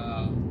Weeks.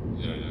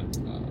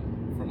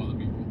 From other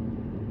people.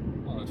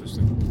 Oh,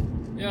 interesting.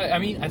 Yeah, I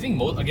mean, I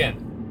think again,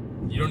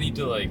 you don't need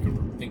to like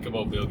think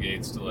about Bill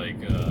Gates to like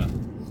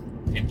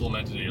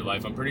implement it in your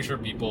life. I'm pretty sure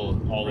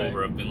people all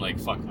over have been like,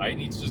 "Fuck, I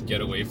need to just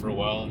get away for a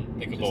while and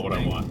think about what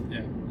I want."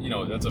 Yeah. You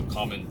know, that's a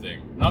common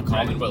thing. Not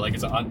common, but like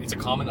it's a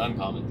common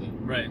uncommon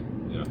thing. Right.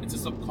 Yeah. It's a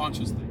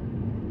subconscious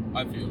thing,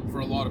 I feel, for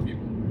a lot of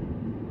people.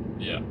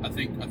 Yeah. I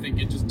think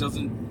it just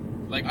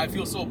doesn't, like, I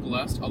feel so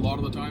blessed a lot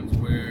of the times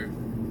where,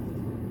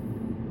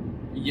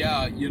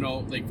 yeah, you know,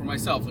 like for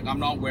myself, like I'm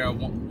not where I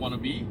want to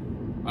be.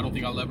 I don't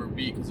think I'll ever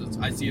be because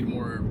I see it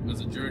more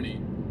as a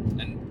journey,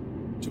 and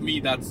to me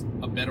that's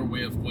a better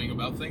way of going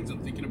about things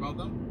and thinking about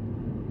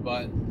them.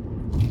 But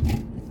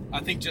I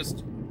think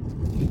just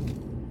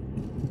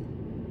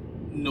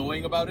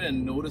knowing about it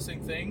and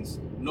noticing things,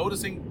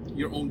 noticing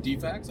your own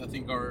defects, I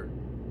think are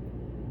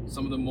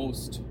some of the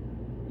most,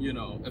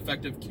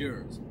 effective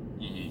cures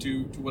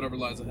to whatever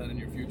lies ahead in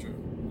your future.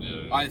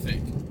 Yeah. I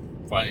think.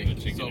 Finding the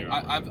chink So in your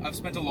armor. I've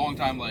spent a long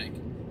time like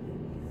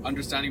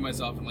understanding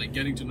myself and like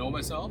getting to know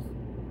myself,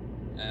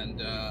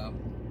 and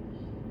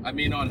I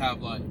may not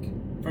have like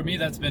For me,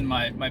 that's been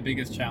my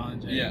biggest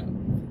challenge. yeah.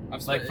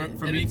 I've Like spent-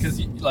 for and me, it's-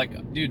 because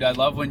like, dude, I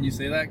love when you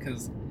say that,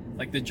 because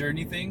like the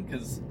journey thing.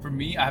 Because for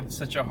me, I have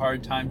such a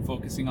hard time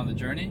focusing on the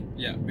journey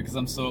yeah, because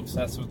I'm so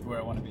obsessed with where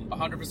I want to be.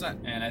 100%.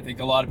 And I think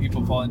a lot of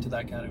people fall into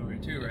that category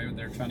too, right?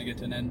 They're trying to get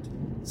to an end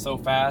so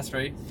fast,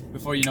 right?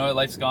 Before you know it,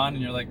 life's gone,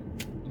 and you're like,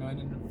 I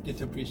didn't get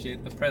to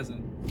appreciate the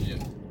present.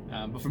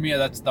 Yeah. But for me,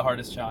 that's the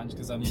hardest challenge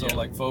because I'm so Yeah.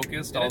 like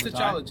focused And all it's the a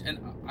time. challenge, and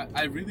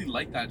I really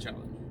like that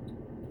challenge.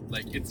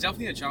 Like it's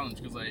definitely a challenge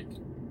because like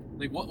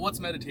what's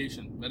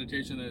meditation?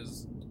 Meditation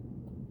is,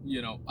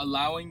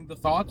 allowing the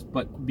thought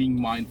but being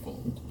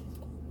mindful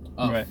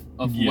of, Right.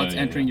 of Yeah, what's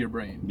yeah, entering yeah. your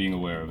brain. Being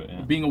aware of it.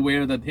 Yeah. Being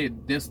aware that hey,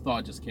 this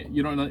thought just came.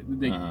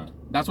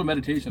 That's what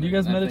meditation Do is. you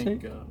guys And I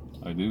meditate? think,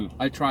 I do.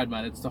 I tried,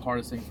 man. It's the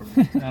hardest thing for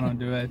me. I don't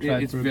do it. I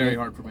tried It's for a very bit.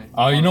 hard for me.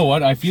 Oh, you know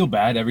what? I feel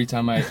bad every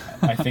time I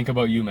think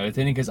about you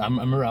meditating because I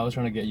remember I was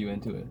trying to get you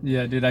into it.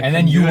 Yeah, dude. And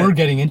then you were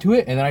getting into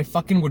it, and then I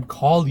fucking would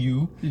call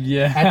you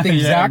yeah at the yeah,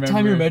 I exact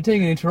time you're remember.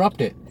 meditating and interrupt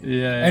it.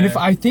 Yeah. And if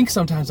I think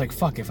sometimes like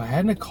fuck, if I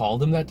hadn't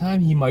called him that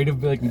time, he might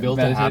have like built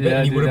a Meditated, habit, yeah,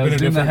 and he dude, would I have been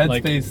was a doing the different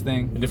like headspace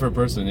thing. a different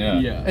person. Yeah.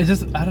 Yeah. It's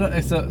just I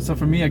don't. So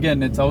for me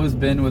again, it's always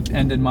been with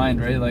end in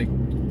mind, right? Like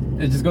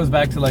it just goes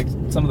back to like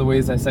some of the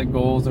ways I set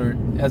goals or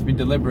it has been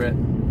deliberate.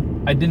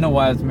 I didn't know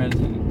why I was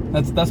meditating.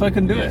 That's why I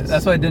couldn't do Yes. it.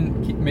 That's why I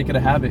didn't make it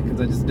a habit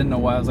because I just didn't know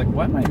why. I was like,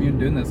 why am I even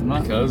doing this? I'm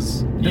not.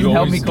 Because doesn't you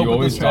help me always, cope you with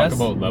always the talk stress.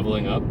 about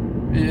leveling up.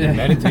 Yeah.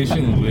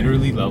 Meditation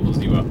literally levels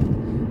you up.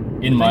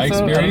 In my think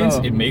so? I don't experience,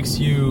 know. it makes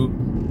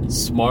you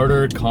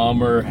smarter,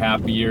 calmer,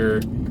 happier.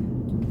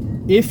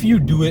 If you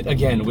do it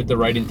again with the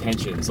right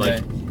intentions, like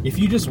Right. if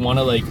you just want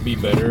to like be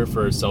better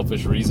for a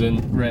selfish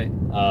reason, Right.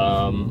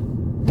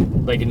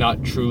 like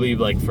not truly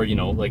like for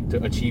like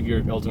to achieve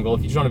your ultimate goal.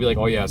 If you just want to be like,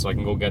 oh yeah, so I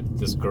can go get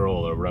this girl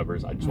or whatever,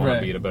 so I just want Right.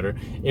 to be a better.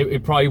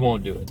 It probably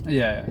won't do it.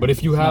 Yeah. But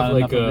if you It's have not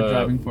like enough of a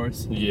driving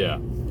force. yeah,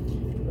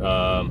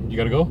 you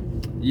gotta go.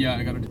 Yeah,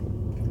 I gotta.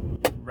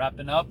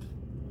 Wrapping up.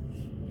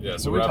 Yeah,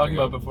 What so were we talking wrapping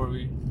about before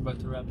we about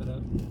to wrap it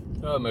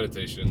up?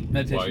 meditation. Why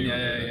Meditation. you Yeah,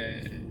 were yeah, doing yeah,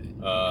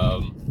 yeah.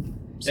 it.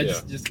 So I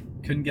yeah. just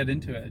couldn't get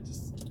into it.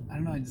 I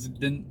don't know. I just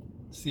didn't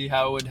see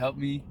how it would help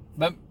me.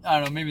 But I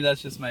don't know. Maybe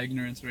that's just my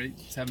ignorance, right?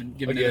 Just haven't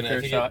given Again, it a I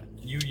fair think shot.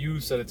 you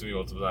said it to me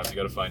multiple times. You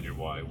got to find your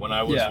why. When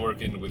I was Yeah.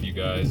 working with you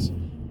guys,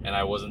 and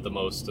I wasn't the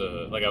most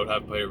like I would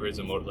have periods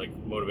of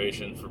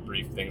motivation for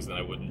brief things, and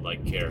I wouldn't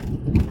like care.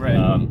 Right.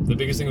 The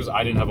biggest thing was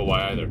I didn't have a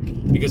why either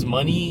because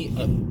money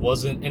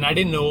wasn't, and I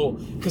didn't know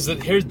because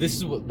this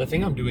is what, the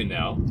thing I'm doing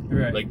now,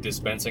 Right. like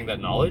dispensing that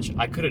knowledge.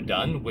 I could have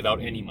done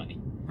without any money,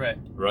 Right.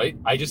 right?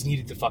 I just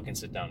needed to fucking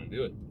sit down and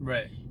do it.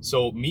 Right.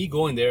 So me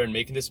going there and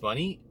making this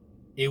money,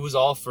 it was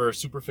all for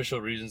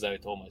superficial reasons that I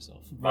told myself.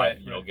 Right,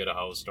 Right. Get a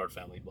house, start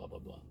family, blah blah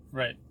blah.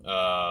 Right.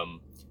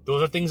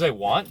 Those are things I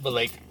want, but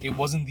like it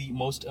wasn't the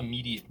most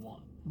immediate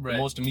want. Right. The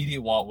most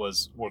immediate want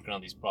was working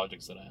on these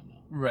projects that I am now.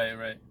 Right.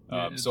 Right.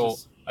 It's So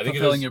just I think it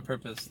fulfilling is- your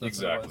purpose. That's what it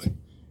exactly.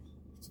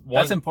 was.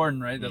 That's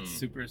important, right? That's Mm.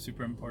 super,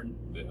 super important.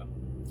 Yeah.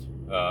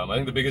 I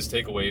think the biggest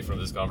takeaway from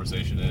this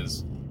conversation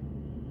is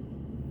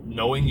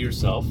knowing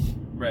yourself,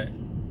 Right.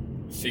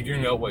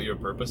 figuring out what your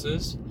purpose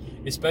is,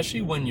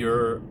 especially when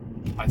you're,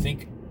 I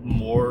think,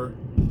 more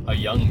a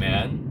young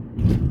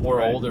man or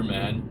Right. older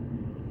man.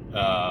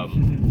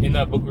 In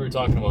that book we were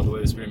talking about, The Way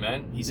of the Spirit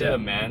Man, he said Yeah. a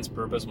man's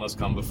purpose must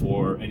come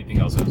before anything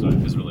else outside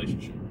of his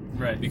relationship.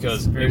 Right. Because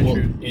It's very it will,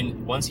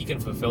 true. once he can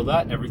fulfill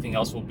that, everything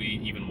else will be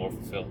even more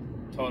fulfilled.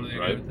 Totally agree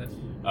right? with it.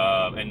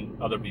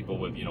 And other people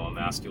with a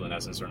masculine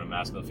essence or a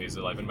masculine phase of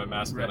their life, and by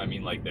masculine Right. I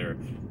mean like they're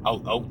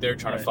out there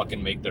trying to Right.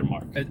 fucking make their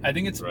mark. I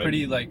think it's Right.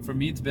 pretty like for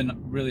me. It's been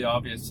really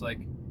obvious. Like,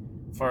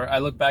 I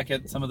look back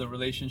at some of the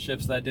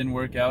relationships that didn't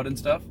work out and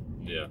stuff.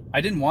 Yeah, I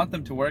didn't want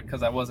them to work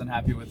because I wasn't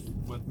happy with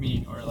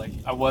me, or like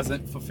I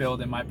wasn't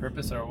fulfilled in my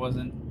purpose, or I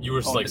wasn't. you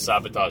were like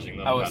sabotaging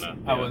them. I was. Kinda,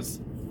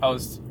 I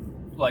was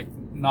like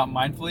not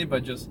mindfully,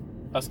 but just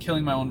I was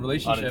killing my own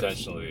relationships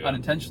unintentionally. Yeah.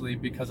 unintentionally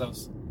because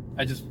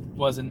I just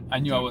wasn't. I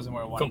knew I wasn't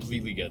where I wanted.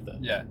 Completely get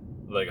that. Yeah.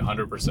 Like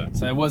 100%.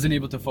 So I wasn't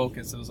able to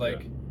focus. It was like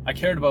Yeah. I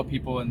cared about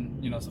people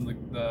and some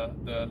of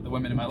the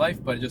women in my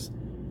life, but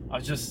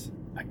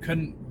I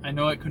couldn't. I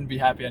know I couldn't be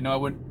happy. I know I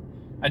wouldn't.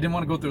 I didn't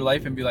want to go through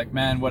life and be like,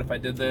 man, what if I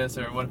did this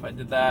or what if I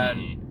did that?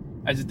 Mhm.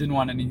 I just didn't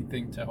want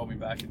anything to hold me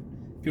back. And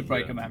people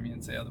probably Yeah. come at me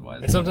and say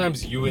otherwise. And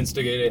sometimes you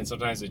instigate it, and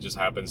sometimes it just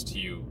happens to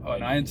you. Oh,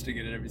 and I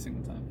instigate it every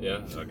single time.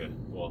 Yeah. Okay.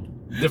 Well,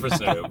 different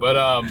scenario, but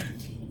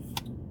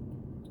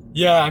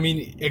yeah. I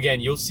mean, again,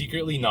 you'll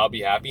secretly not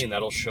be happy, and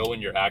that'll show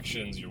in your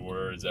actions, your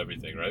words,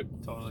 everything. Right?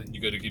 Totally. You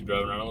good to keep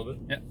driving around a little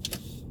bit?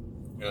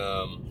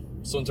 Yeah.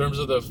 So in terms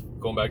of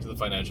going back to the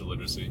financial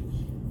literacy,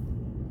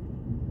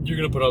 you're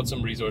gonna put out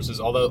some resources,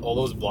 all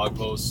those blog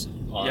posts.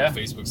 on Yeah.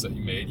 Facebooks that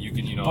you made. You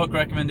can, Book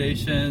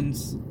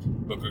recommendations.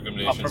 book I'll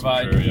recommendations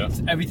provide. for sure. Yeah.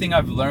 Everything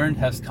I've learned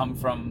has come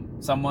from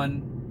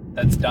someone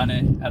that's done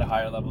it at a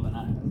higher level than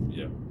I have.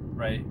 Yeah.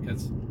 Right?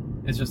 Because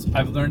it's just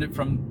I've learned it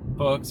from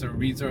books or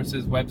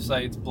resources,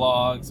 websites,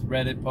 blogs,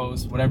 Reddit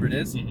posts, whatever it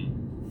is.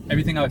 Mm-hmm.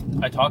 Everything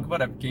I talk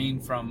about, I've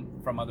gained from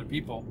other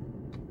people,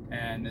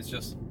 and it's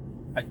just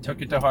I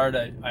took it to heart.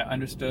 I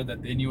understood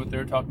that they knew what they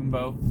were talking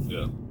about,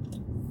 Yeah.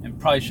 and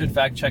probably should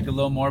fact check a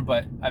little more.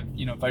 But if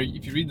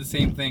you read the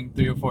same thing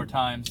 3 or 4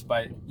 times,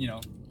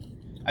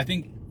 I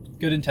think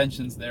good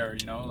intentions there.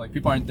 Like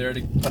people aren't there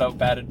to put out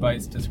bad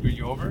advice to screw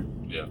you over.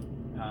 Yeah.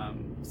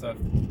 So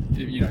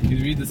if you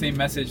read the same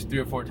message 3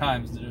 or 4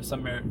 times, there's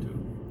some merit to it.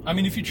 I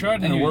mean, if you try it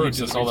and And it you works,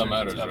 do that's the all that research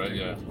and matters, stuff. right?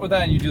 Yeah. Well,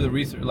 then you do the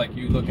research. Like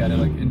you look at it,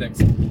 like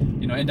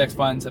index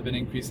funds have been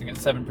increasing at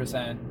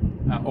 7%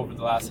 over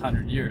the last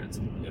 100 years,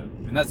 Yeah.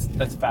 and that's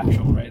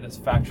factual, right? That's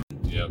factual.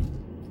 Yeah.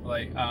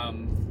 Like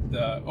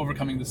the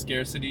overcoming the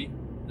scarcity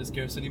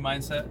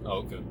mindset, Oh,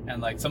 okay.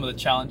 and like some of the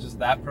challenges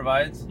that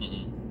provides.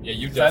 Mm-hmm. Yeah,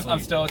 you 'Cause definitely. I'm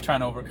still trying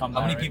to overcome How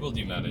that. many right? people do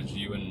you manage?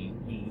 You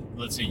and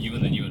let's say you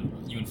and then you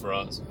and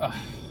Faraz.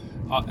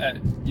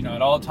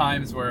 At all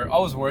times we're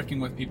always working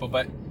with people,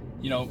 but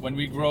when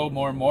we grow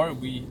more and more,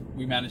 we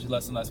manage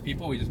less and less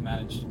people. We just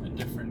manage a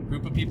different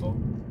group of people,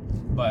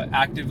 but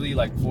actively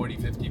like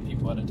 40-50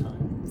 people at a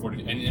time.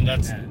 40, and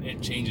that's And-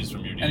 it changes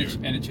from year to And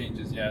year. it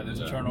changes. Yeah, there's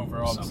a turnover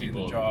Some obviously in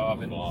people the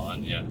job, and move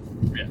on. Yeah.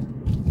 yeah,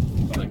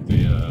 Like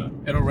the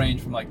it'll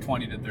range from like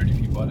 20 to 30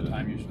 people at a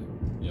time usually.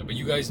 yeah, but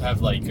you guys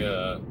have like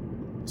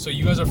so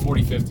you guys are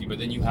 40-50, but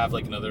then you have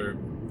like another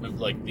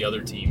like the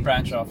other team.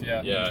 Branch off,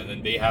 yeah. Yeah, and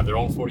then they have their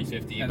own 40-50, And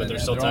but then they're they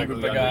still have their own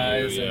group technically of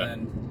under guys, you. Yeah,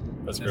 and then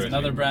that's there's crazy.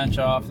 another branch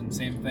off, and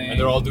same thing. And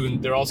they're all and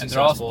successful. they're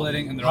all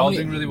splitting, and they're How all many-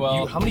 doing really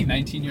well. How many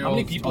 19-year-olds? How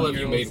many people have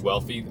you 20-year-olds? made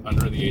wealthy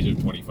under the age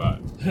of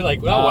 25?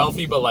 Like not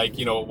wealthy, but like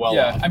well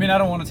Yeah, off. I mean, I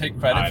don't want to take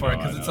credit I for it know,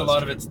 because I it's know, a lot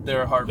that's of true. it's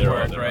their hard They're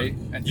work, all- right?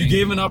 And You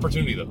gave them an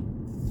opportunity though.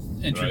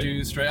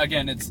 introduced, right?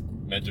 Again, it's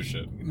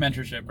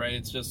Mentorship. right?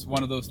 It's just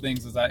one of those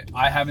things. Is I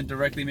haven't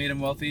directly made him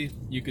wealthy.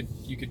 You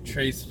could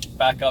trace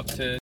back up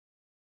to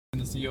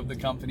the CEO of the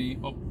company.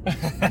 Oh,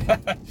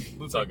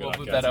 It's all good. we'll on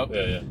put cats. that out.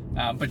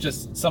 Yeah, but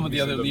just some of the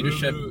You other said the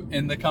leadership boo-boo.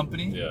 in the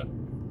company, yeah.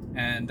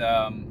 and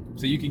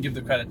so you can give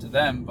the credit to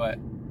them, but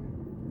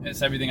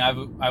it's everything.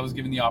 I was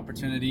given the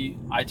opportunity.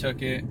 I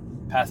took it,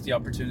 passed the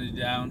opportunity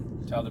down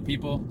to other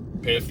people.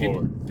 Pay it People-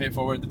 forward. Pay it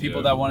forward. The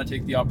people Yeah. that want to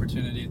take the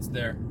opportunity, it's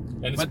there.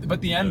 And it's-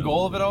 But the end yeah.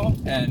 goal of it all,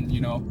 and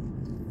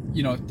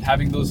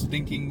having those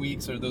thinking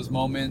weeks or those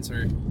moments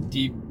or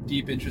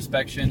deep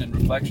introspection and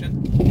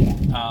reflection,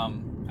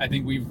 I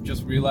think we've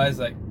just realized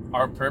that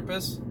our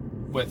purpose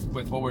with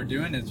what we're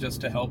doing is just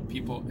to help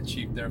people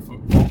achieve their full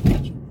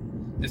potential.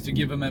 Is to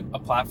give them a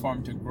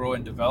platform to grow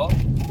and develop,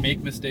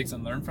 make mistakes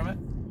and learn from it.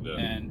 Yeah.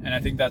 And I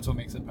think that's what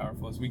makes it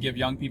powerful. Is we give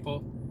young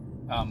people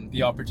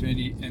the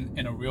opportunity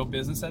in a real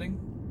business setting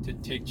to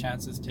take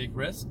chances, take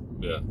risks,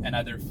 Yeah. and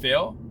either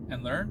fail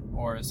and learn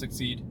or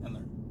succeed and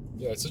learn.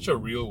 Yeah, it's such a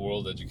real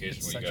world education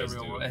It's what such you a guys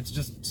real do. world. It's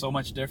just so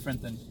much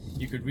different than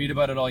you could read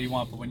about it all you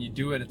want, but when you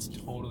do it, it's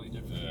totally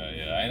different.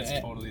 Yeah. It's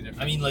totally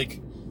different. I mean, like,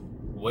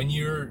 when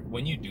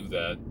you do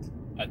that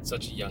at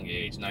such a young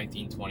age,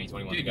 19, 20,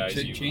 21, Dude, the guys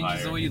it you changes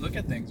hire. the way you look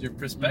at things. Your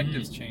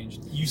perspective's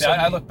changed. You See, I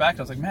suddenly- look back,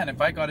 I was like, man,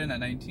 if I got in at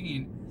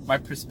 19, my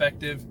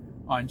perspective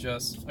on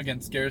just, again,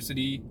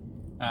 scarcity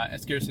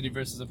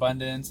versus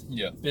abundance,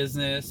 Yeah.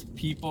 business,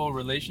 people,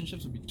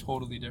 relationships would be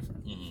totally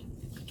different. Mhm.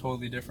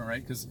 Totally different,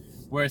 right? Because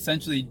we're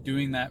essentially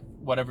doing that,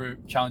 whatever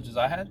challenges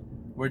I had,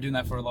 we're doing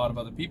that for a lot of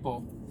other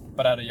people,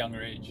 but at a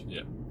younger age.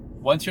 Yeah.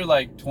 Once you're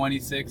like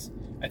 26,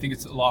 I think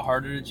it's a lot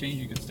harder to change.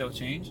 You can still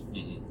change.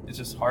 Mhm. It's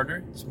just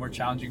harder. It's more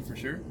challenging for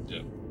sure.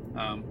 Yeah.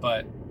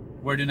 But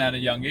we're doing it at a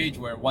young age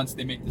where once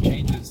they make the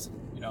changes,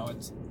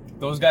 it's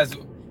those guys.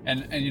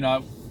 And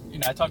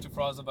I talk to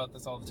Faraz about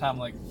this all the time.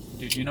 Like,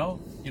 dude, you know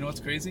what's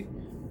crazy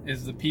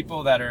is the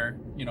people that are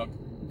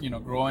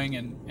growing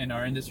in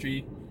our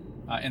industry,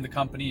 in the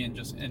company, and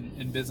just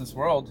in business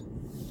world,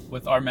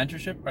 with our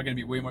mentorship, are going to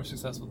be way more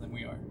successful than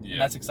we are. Yeah.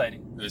 And that's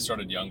exciting They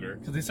started younger.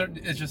 because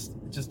it's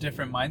just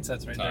different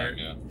mindsets right Time, there.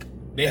 yeah.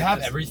 They Yeah, have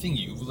just- everything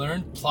you've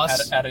learned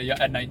plus. At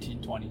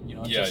 19, 20,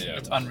 Yeah,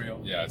 it's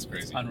unreal. Yeah, it's It's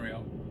crazy.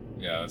 unreal.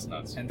 Yeah, that's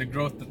nuts. And the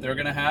growth that they're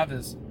gonna have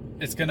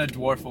it's gonna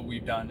dwarf what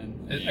we've done,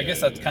 and I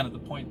guess Yeah, that's yeah. kind of the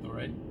point, though,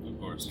 right? Of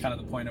course. It's kind of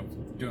the point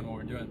of doing what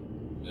we're doing.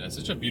 Yeah, it's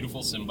such a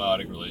beautiful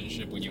symbiotic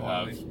relationship when you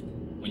Totally.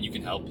 when you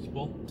can help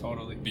people,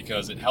 Totally.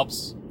 because it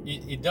helps.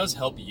 It does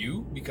help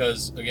you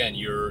because again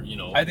you're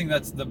I think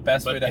that's the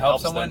best But way to it help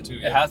helps them someone. too,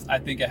 It yeah. has. I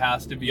think it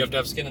has to be. you have to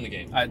have skin in the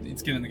game. It's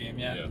skin in the game.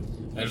 Yeah. Yeah.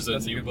 That's There's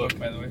a good new book.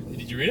 by the way.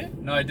 Did you read it?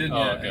 No, I didn't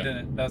Oh, yet. okay. I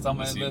didn't. That's on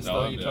my Let's see, list.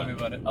 no, Though you told me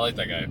about it. I like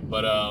that guy,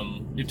 but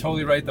You're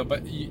totally right, though.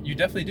 But you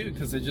definitely do,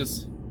 because it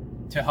just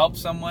to help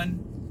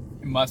someone,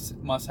 it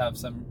must have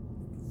some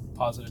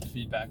positive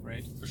feedback,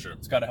 right? for sure,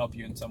 It's got to help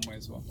you in some way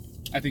as well.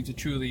 I think to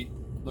truly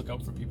look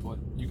out for people,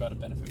 you got to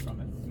benefit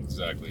from it.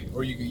 exactly.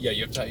 Or you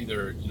have to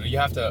either you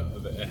have to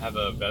have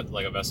a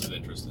vested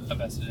interest in A it.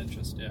 vested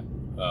interest, yeah,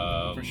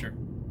 for sure.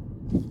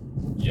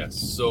 Yes.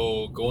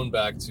 So going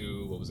back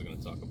to what was I going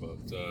to talk about?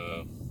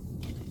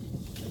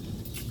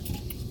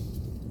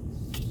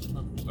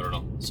 I don't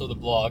know. So the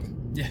blog.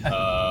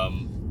 Yeah.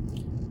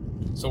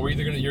 So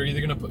you're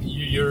either gonna put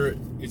you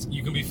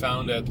can be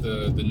found at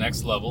the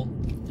next level.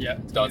 Yeah.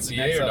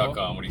 .ca or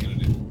 .com. What are you gonna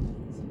do?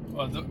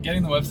 Well,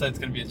 getting the website's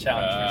gonna be a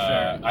challenge for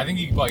sure. I think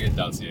you can probably get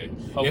 .ca.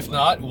 Hopefully. If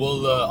not,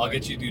 I'll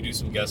get you to do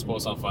some guest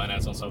posts on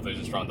finance on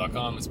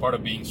SouthAsianStrong.com. It's part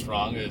of being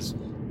strong is,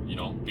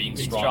 being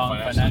strong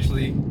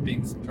financially,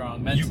 being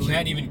strong mentally. You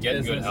can't even get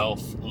business. good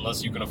health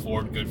unless you can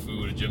afford good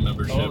food, a gym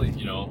membership. Totally.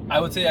 I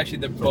would say actually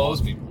they're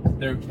both.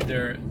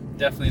 They're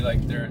definitely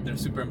like they're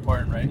super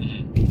important, right?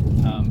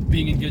 Mm-hmm.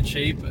 Being in good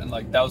shape and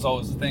like that was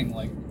always the thing.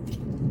 Like,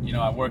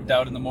 I worked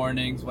out in the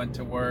mornings, went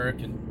to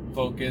work and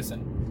focus,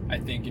 and I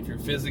think if you're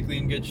physically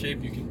in good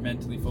shape, you can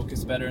mentally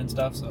focus better and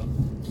stuff. So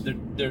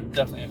they're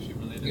definitely actually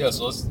related. Yeah.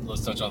 So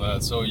let's touch on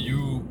that. So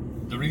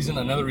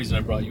another reason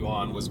I brought you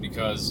on was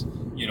because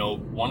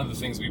one of the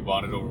things we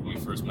bonded over when we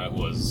first met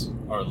was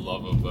our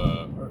love of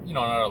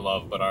not our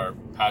love but our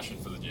passion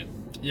for the gym.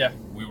 Yeah.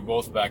 We were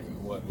both back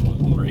when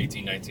we were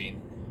 18,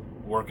 19,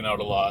 working out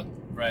a lot.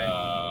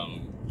 Right.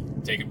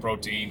 Taking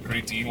protein,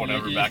 creatine,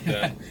 whatever back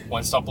then.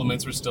 When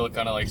supplements were still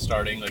kind of like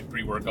starting, like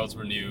pre-workouts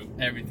were new.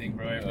 Everything,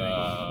 bro.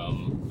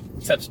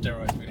 Except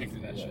steroids. We don't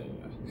do that shit.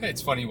 Hey,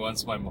 it's funny.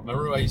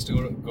 Remember I used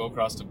to go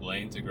across to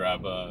Blaine to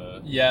grab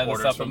orders the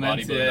from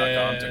supplements.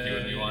 bodybuilding.com. Took you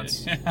with me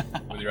once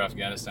with your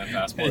Afghanistan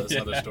passport. That's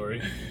another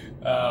story.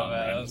 Oh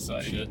man, that was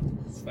some funny. shit.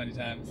 It's funny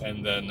times.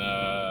 And then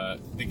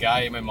the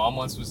guy, my mom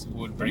once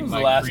would bring When was my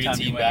the last time you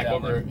creatine went back down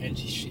over, there? and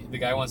the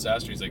guy once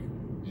asked her, he's like,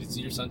 "Did you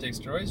see your son take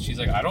steroids?" She's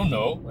like, "I don't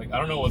know. Like, I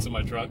don't know what's in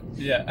my trunk."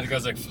 Yeah. And the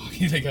guy's like, "Fuck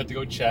you!" They got to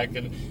go check,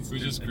 and it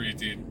was just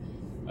creatine.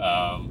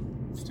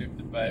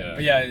 Stupid,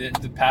 but yeah,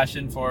 the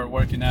passion for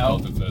working out.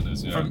 Health and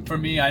fitness. Yeah. For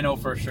me, I know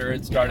for sure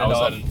it started How has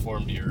off. that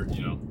informed your,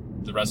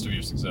 the rest of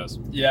your success?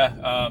 Yeah.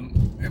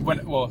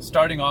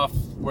 Starting off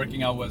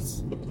working out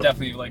was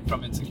definitely like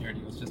from insecurity.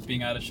 It was just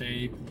being out of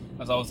shape. I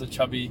was always the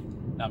chubby.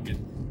 No, I'm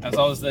kidding. I was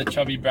always the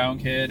chubby brown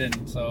kid,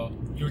 and so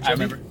You were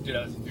chubby? I remember, dude,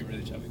 I was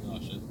really chubby. Oh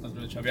shit. I was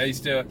really chubby. I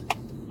used to,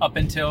 up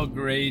until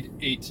grade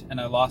 8, and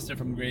I lost it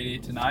from grade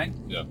 8 to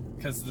 9. Yeah.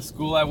 Because the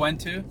school I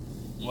went to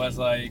was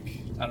like,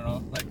 I don't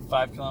know, like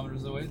 5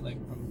 kilometers away, like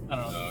from, I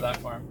don't know if it's that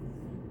far.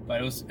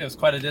 But it was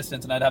quite a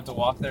distance, and I'd have to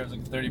walk there. It was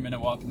like a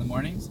 30-minute walk in the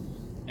mornings.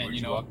 And Where'd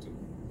you walk to?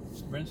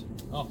 Sprint.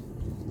 Oh.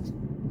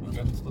 I'm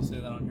not supposed to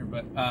say that on here,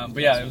 but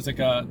yeah, it was like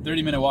a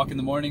 30-minute walk in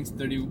the mornings,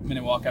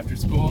 30-minute walk after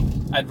school.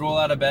 I'd roll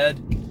out of bed.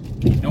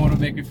 No one would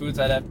make me food,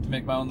 so I'd have to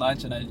make my own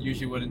lunch, and I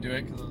usually wouldn't do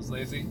it because I was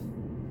lazy.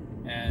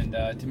 And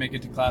to make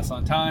it to class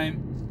on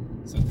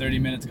time, so 30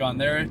 minutes gone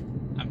there.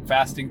 I'm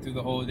fasting through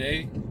the whole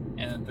day,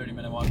 and then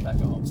 30-minute walk back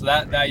home. So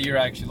that year,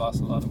 I actually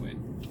lost a lot of weight.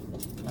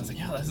 I was like,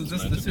 yeah,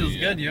 this feels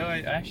good,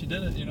 I actually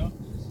did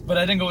it, But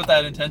I didn't go with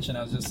that intention.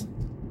 I was just.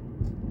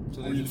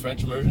 Were you in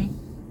French immersion?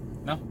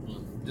 No,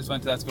 just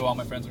went to that school. All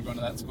my friends were going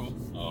to that school.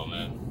 Oh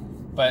man.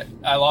 But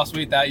I lost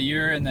weight that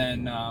year, and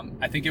then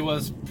I think it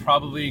was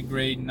probably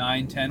grade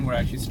 9, 10 where I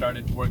actually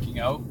started working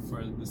out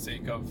for the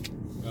sake of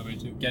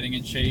getting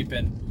in shape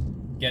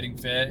and getting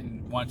fit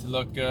and wanted to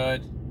look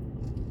good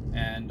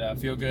and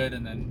feel good.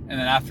 And then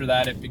after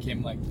that, it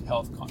became like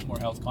more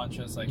health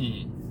conscious, like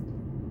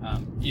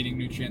eating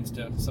nutrients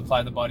to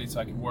supply the body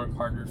so I can work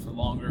harder for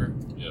longer.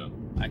 Yeah.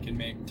 I can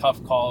make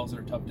tough calls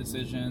or tough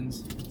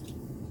decisions.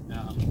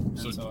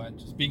 So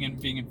being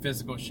in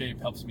physical shape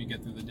helps me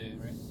get through the day,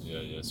 right?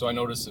 Yeah. So I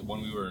noticed that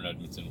when we were in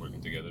Edmonton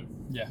working together,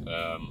 Yeah.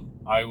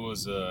 I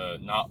was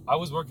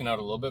working out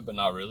a little bit, but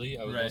not really.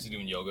 I was mostly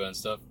doing yoga and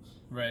stuff.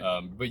 Right.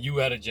 But you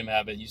had a gym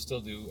habit. You still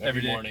do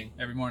every morning.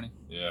 Every morning.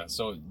 Yeah.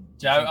 So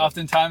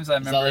oftentimes I is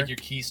remember. that like your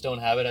keystone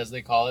habit, as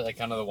they call it, like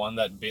kind of the one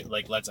that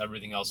lets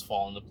everything else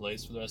fall into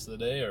place for the rest of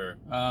the day, or?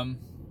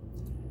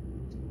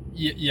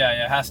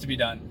 Yeah, it has to be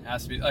done. It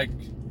has to be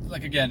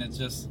like again, it's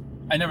just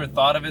I never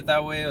thought of it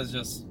that way. It was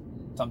just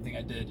something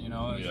I did,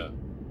 It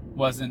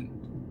wasn't,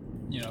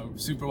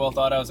 super well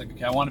thought. I was like,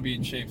 okay, I want to be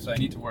in shape, so I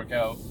need to work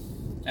out.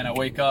 And I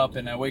wake up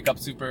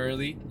super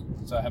early.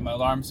 So I have my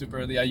alarm super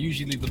early. I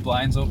usually leave the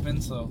blinds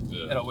open, so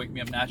it'll wake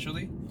me up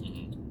naturally.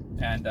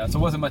 Mm-hmm. And so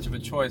it wasn't much of a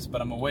choice, but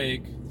I'm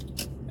awake.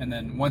 And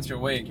then once you're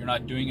awake, you're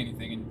not doing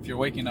anything. And if you're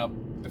waking up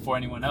before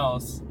anyone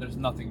else, there's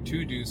nothing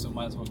to do, so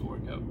might as well go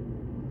work out.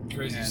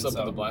 Crazy, you slept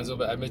with the blinds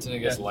open. Edmonton, it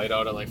gets light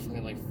out at like 3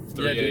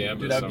 a.m.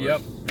 Dude, I'd be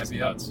up. I'd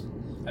be up.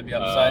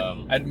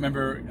 So I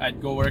remember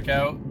I'd go work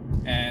out,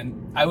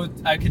 and I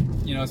could,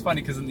 it's funny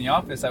because in the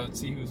office I would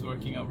see who's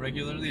working out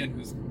regularly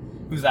and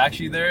who's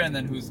actually there, and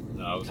then who's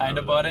kind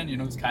of bought in,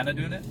 who's kind of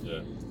doing it.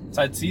 Yeah.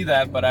 So I'd see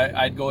that, but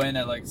I'd go in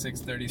at like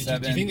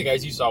 6:37. Do you think the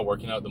guys you saw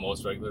working out the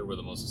most regular were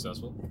the most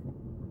successful?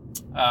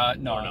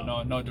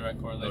 No direct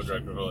correlation. No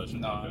direct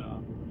correlation.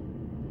 No.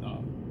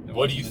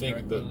 What do you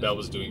think that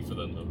was doing for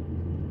them though?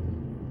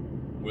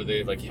 Were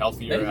they like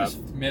healthier? They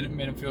just made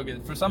them feel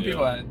good. For some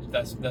people,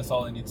 that's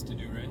all it needs to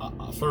do,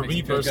 right? For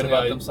me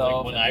personally,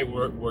 when I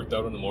worked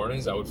out in the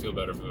mornings, I would feel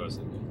better for the rest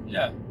of the day.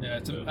 Yeah.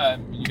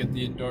 You get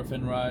the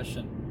endorphin rush,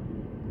 and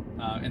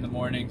in the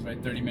mornings,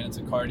 right? 30 minutes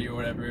of cardio or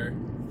whatever.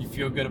 You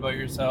feel good about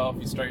yourself.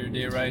 You start your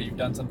day right. You've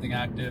done something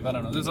active. I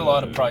don't know. There's a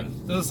lot of pride.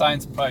 There's a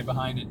science probably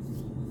behind it,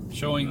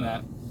 showing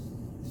that.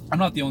 I'm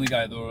not the only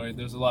guy though, right?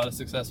 There's a lot of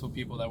successful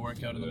people that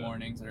work out in the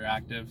mornings that are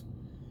active.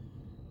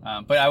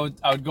 But I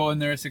would go in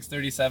there at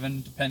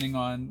 6:37, depending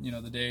on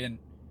the day, and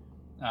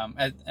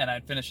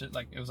I'd finish it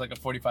it was like a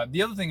 45.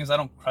 The other thing is I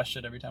don't crush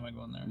it every time I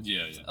go in there.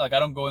 Yeah. Like I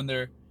don't go in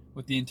there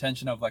with the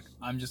intention of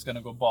I'm just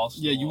gonna go balls.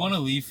 Yeah, you want to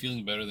leave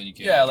feeling better than you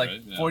can. Yeah,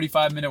 right?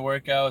 45-minute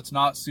workout. It's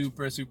not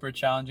super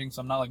challenging,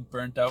 so I'm not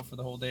burnt out for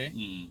the whole day.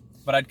 Mm.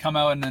 But I'd come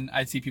out and then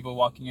I'd see people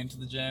walking into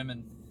the gym,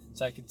 and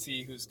so I could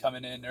see who's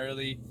coming in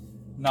early.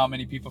 Not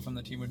many people from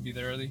the team would be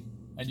there early.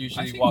 I'd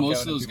usually I think walk most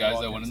out of those guys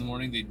that went in the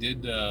morning, they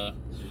did.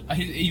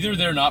 Either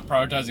they're not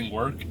prioritizing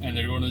work and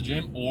they're going to the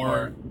gym,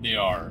 or they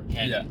are,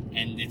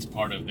 and it's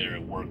part of their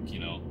work,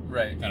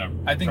 right? Kind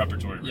of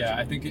preparatory. Yeah,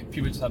 I think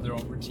people just have their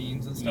own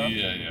routines and stuff.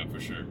 Yeah, for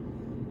sure.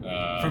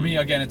 For me,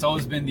 again, it's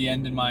always been the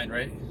end in mind,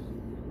 right?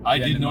 I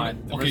did know.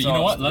 Okay, you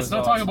know what? Let's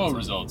not talk about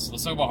results.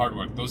 Let's talk about hard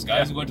work. Those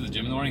guys who went to the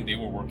gym in the morning, they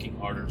were working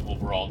harder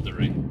overall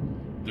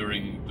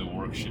during the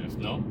work shift.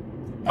 No,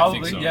 probably.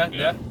 I think so.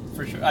 Yeah,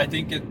 for sure. I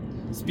think it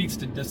speaks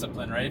to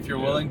discipline, right? If you're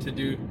willing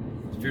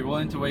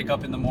to wake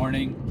up in the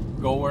morning,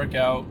 go work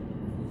out,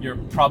 you're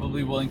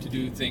probably willing to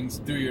do things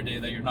through your day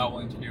that you're not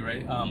willing to do,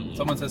 right?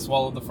 Someone says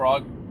swallow the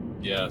frog.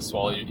 Yeah,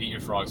 eat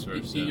your frogs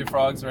first. Eat your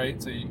frogs, right?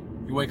 So you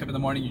wake up in the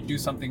morning, you do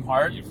something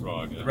hard. Eat your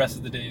frog. Yeah. The rest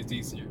of the day is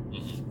easier.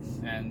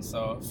 Mm-hmm. And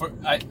so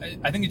I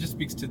think it just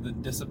speaks to the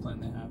discipline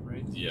they have,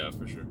 right? Yeah,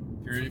 for sure.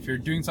 If you're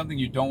doing something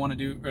you don't want to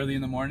do early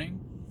in the morning,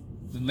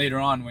 then later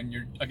on when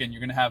you're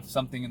going to have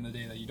something in the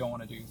day that you don't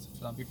want to do. So for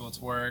some people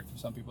it's work, for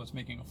some people it's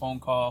making a phone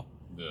call,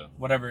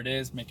 whatever it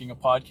is, making a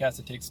podcast.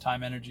 It takes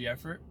time, energy,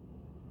 effort.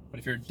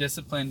 But if you're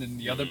disciplined in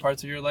the other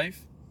parts of your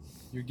life,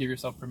 you give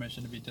yourself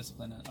permission to be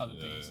disciplined in other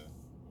things.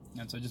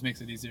 And so it just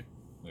makes it easier.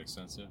 Makes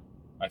sense, yeah.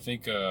 I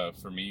think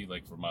for me,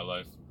 for my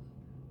life,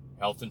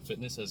 health and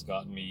fitness has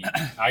gotten me.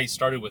 I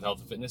started with health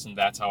and fitness, and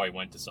that's how I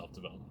went to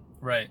self-development.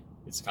 Right.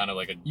 It's kind of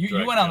like a.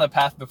 You went on the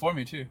path before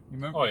me too. You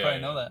remember? Oh, you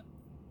probably know that.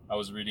 I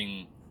was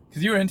reading.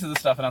 Because you were into the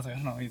stuff, and I was like, I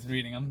don't know, he's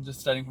reading. I'm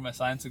just studying for my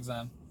science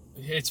exam.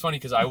 It's funny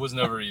because I was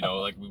never, we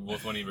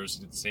both went to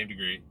university at the same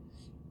degree,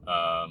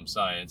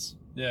 science.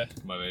 Yeah.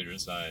 My major in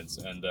science,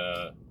 and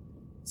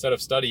instead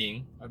of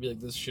studying, I'd be like,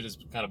 this shit is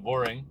kind of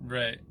boring.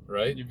 Right.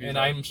 And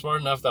I'm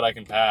smart enough that I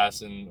can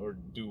pass or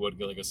do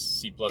a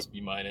C+,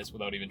 B-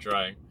 without even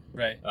trying.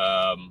 Right.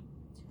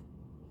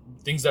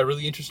 Things that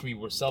really interested me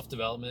were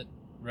self-development.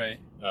 Right.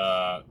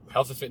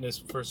 Health and fitness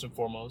first and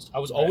foremost. I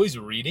was always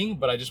reading,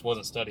 but I just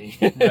wasn't studying.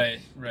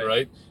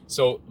 Right.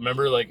 So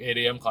remember, 8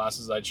 a.m.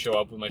 classes, I'd show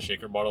up with my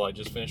shaker bottle. I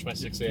just finished my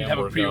 6 a.m. You have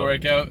a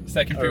pre-workout,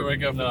 second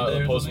pre-workout.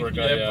 No,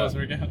 post-workout. Yeah,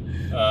 post-workout.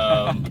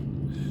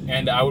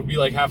 And I would be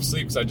half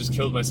asleep because I just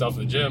killed myself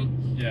in the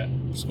gym. Yeah.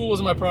 School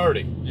wasn't my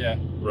priority. Yeah.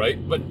 Right?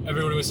 But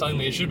everybody was telling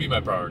me it should be my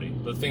priority.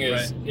 The thing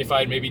is, if I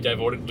had maybe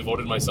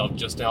devoted myself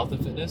just to health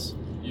and fitness,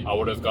 I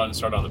would have gotten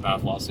started on the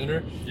path a lot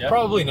sooner. Yeah.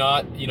 Probably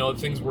not.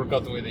 Things work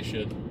out the way they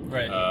should.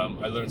 Right.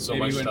 I learned so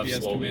much stuff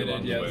slowly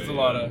along the way. There's a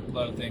lot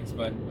of things,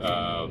 but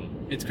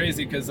it's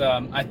crazy because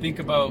I think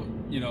about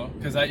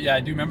because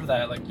I do remember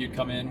that you'd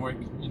come in work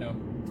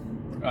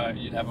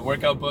you'd have a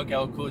workout book,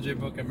 LL Cool J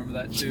book. I remember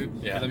that too.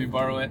 Yeah. Let me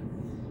borrow it.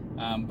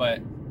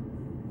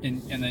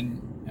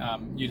 Then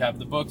you'd have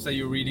the books that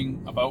you were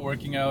reading about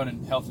working out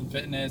and health and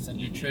fitness and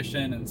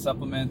nutrition and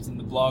supplements and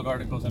the blog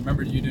articles. I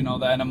remember you doing all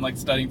that, and I'm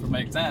studying for my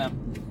exam.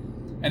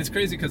 And it's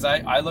crazy because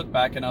I look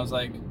back and I was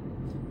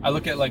I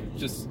look at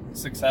just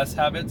success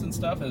habits and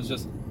stuff. It was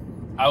just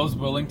I was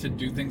willing to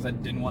do things I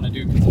didn't want to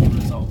do because of the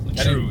result.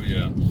 True,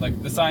 yeah.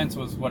 The science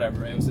was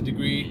whatever. It was a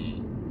degree.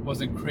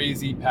 Wasn't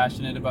crazy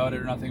passionate about it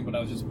or nothing, but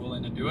I was just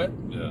willing to do it.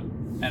 Yeah.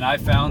 And I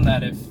found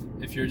that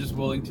if you're just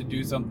willing to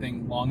do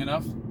something long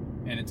enough,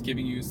 and it's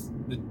giving you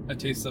a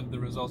taste of the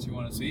results you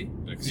want to see,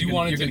 because you're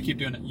going to keep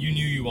doing it. You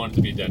knew you wanted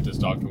to be a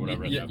dentist, doctor,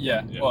 whatever.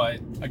 Yeah. Well, I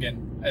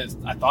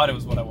thought it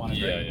was what I wanted.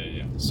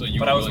 Yeah. So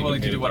I was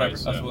willing to do whatever.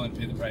 I was willing to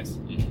pay the price.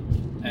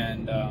 Mm-hmm.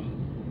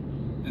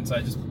 And so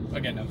I was just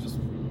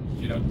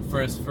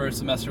first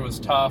semester was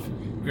tough.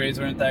 Grades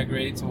weren't that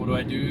great. So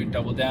what do?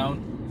 Double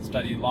down,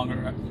 study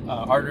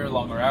harder,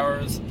 longer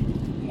hours,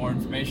 more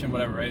information,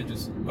 whatever. Right?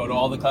 Just go to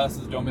all the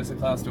classes. Don't miss a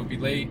class. Don't be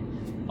late.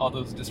 All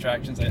those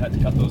distractions, I had to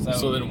cut those out.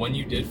 So then when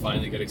you did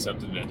finally get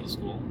accepted to dental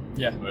school,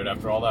 right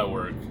after all that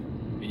work,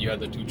 and you had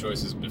the two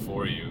choices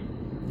before you,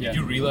 did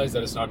you realize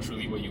that it's not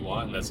truly what you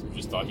want and that's you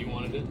just thought you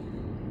wanted it?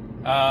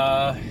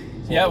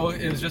 Well,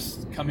 it was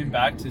just coming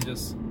back to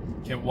just,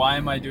 okay, why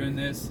am I doing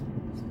this?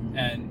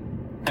 And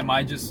am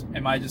I just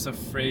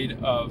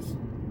afraid of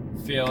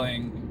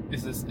failing?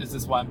 Is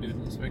this why I'm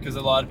doing this? Because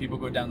a lot of people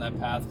go down that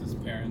path because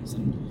parents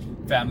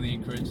and family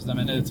encourages them,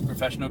 and it's a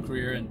professional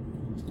career, and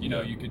you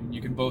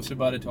can boast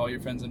about it to all your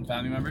friends and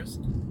family members.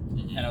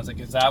 Mm-hmm. And I was like,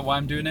 is that why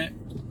I'm doing it?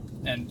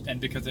 And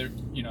because it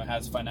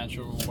has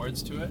financial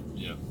rewards to it.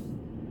 Yeah.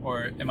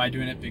 or am I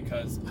doing it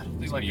because I don't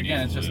think It's like meaningful,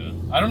 again it's just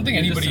I don't think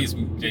it's just anybody's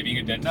being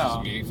a dentist No.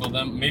 is meaningful to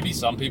them. Maybe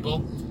some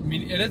people. I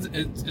mean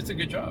it's a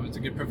good job, it's a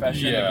good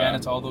profession. Yeah. Again,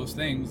 it's all those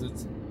things.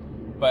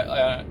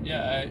 But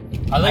yeah,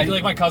 I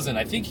like my cousin.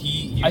 I think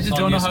he I was just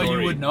telling don't me know a how you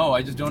story. would know.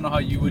 I just don't know how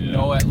you would Yeah.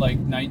 know at like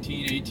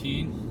 19,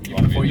 18 You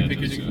wanna be before a you pick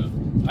your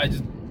dentist, I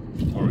just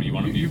Or you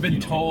want to be. you've been you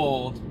know,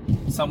 told,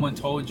 someone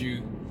told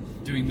you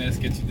doing this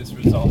gets you this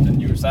result,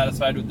 and you were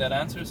satisfied with that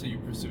answer, so you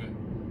pursue it.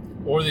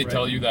 Or they Right.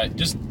 tell you that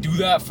just do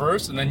that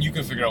first, and then you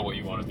can figure out what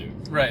you want to do.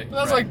 Right. But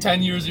that's right. like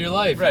 10 years of your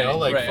life, right, you know?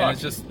 Like, right. fuck. And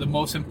it's just the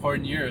most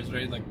important years,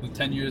 right? Like the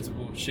 10 years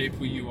will shape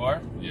who you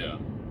are. Yeah.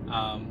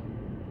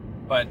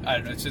 But I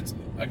don't know. It's just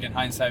again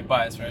hindsight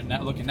bias, right?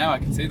 Now looking now, I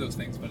can say those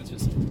things, but it's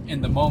just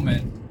in the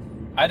moment.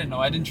 I didn't know.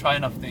 I didn't try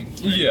enough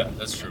things. Right? Yeah,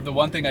 that's true. The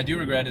one thing I do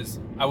regret is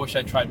I wish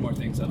I tried more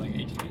things at like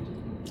 18.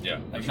 Yeah.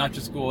 Like not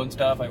just school and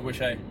stuff. I wish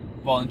I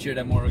volunteered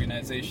at more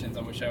organizations.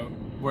 I wish I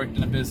worked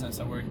in a business.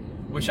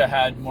 Wish I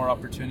had more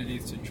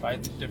opportunities to try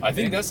different I think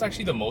things. that's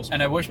actually the most.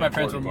 And I wish my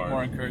parents were important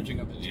more part. encouraging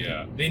of it.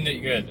 Yeah, they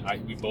good.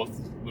 We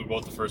were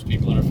both the first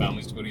people in our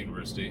families to go to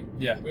university.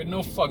 Yeah. We had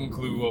no fucking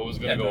clue what was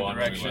gonna Yeah, go no on when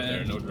we went direction.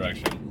 there. No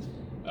direction.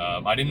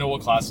 I didn't know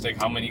what class to take,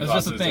 how many It was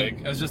classes just the to thing.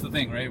 take. It was just the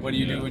thing, right? What do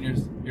you Yeah. do when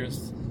you're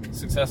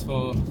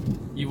successful?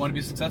 You want to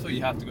be successful,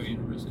 you have to go to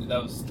university.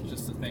 That was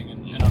just the thing,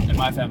 in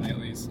my family at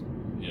least.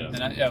 Yeah.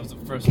 And I was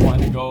the first one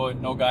to go, and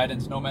no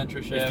guidance, no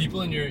mentorship. If people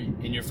in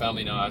your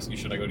family now ask you,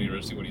 should I go to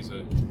university? What do you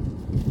say?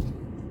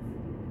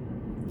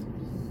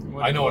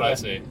 I know what I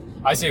say.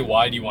 I say,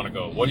 why do you want to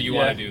go? What do you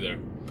want Yeah. to do there?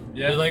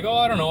 Yeah. They're like, oh,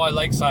 I don't know. I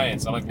like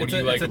science. I'm like, what do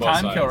you like it's a about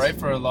time science? kill, right?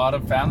 For a lot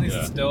of families, Yeah.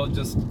 it's still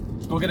just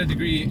go get a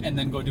degree and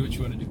then go do what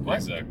you want to do. What?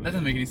 Exactly. That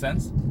doesn't make any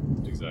sense.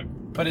 Exactly.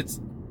 But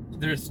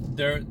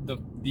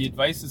the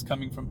advice is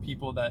coming from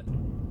people that,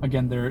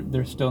 again,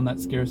 they're still in that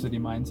scarcity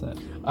mindset.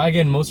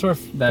 Again, most of our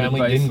That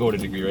family advice- didn't go to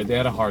degree, right? They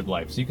had a hard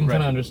life, so you can Right.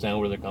 kind of understand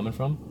where they're coming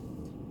from.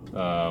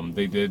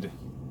 They did,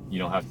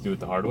 have to do it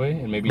the hard way,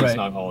 and maybe it's Right.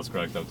 not all it's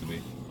cracked out to be.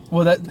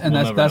 Well, We'll that's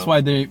never know.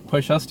 why they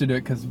push us to do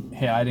it, because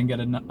hey, I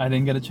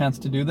didn't get a chance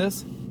to do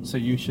this, so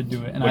you should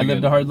do it, and But I lived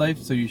again- a hard life,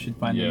 so you should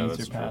find Yeah, an that's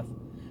easier true. path.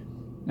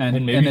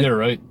 And maybe it, they're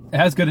right. It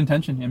has good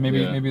intention, and maybe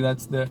Yeah.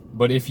 that's the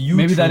But if you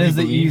Maybe that truly is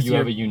the believe you easier-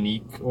 have a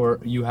unique, or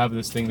you have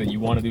this thing that you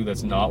want to do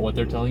that's not what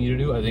they're telling you to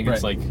do, I think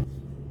it's Right. like,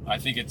 I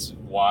think it's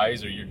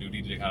wise or your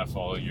duty to kind of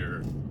follow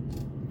your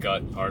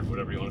gut, heart,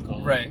 whatever you want to call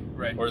it. right.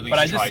 Or at least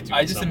But try to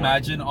I in just some way.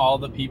 imagine all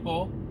the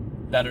people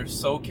that are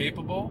so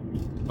capable,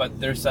 but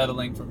they're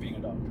settling for being a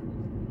doctor.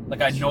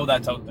 Like I know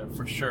that's out there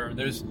for sure.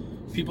 There's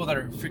people that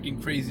are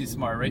freaking crazy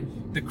smart,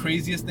 right? The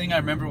craziest thing I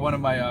remember one of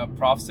my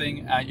profs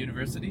saying at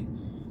university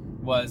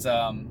was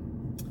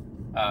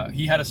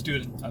he had a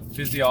student,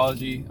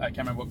 physiology. I can't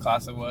remember what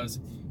class it was.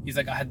 He's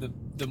like, I had the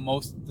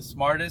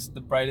smartest,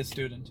 the brightest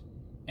student,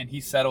 and he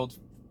settled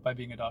by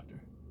being a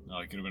doctor. No,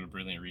 he could have been a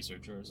brilliant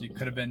researcher or something.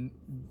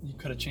 He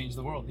could have changed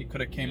the world. He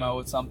could have came out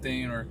with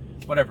something or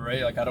whatever,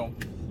 right? Like I don't.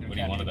 But he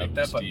can't wanted that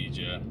predict prestige,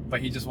 yeah.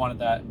 but he just wanted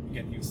that.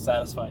 Again, he was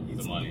satisfied.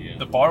 The money, yeah.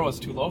 The bar was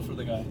too low for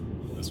the guy,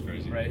 That's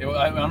crazy. right?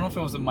 I don't know if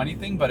it was a money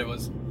thing, but it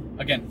was,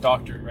 again,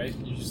 doctor, right?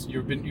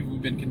 You've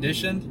been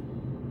conditioned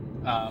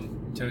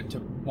to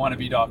want to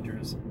be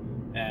doctors,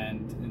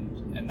 and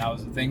that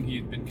was the thing.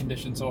 He'd been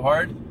conditioned so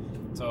hard,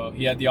 so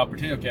he had the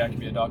opportunity. Okay, I can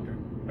be a doctor,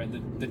 right?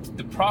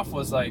 The prof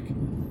was like,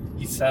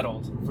 he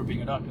settled for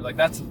being a doctor. Like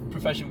that's a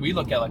profession we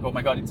look at. Like, oh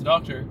my God, he's a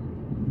doctor.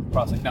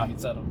 Prof's like, no, he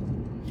settled.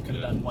 He could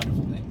have done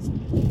wonderful things.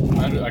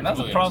 And that's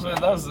the problem.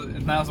 That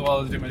was while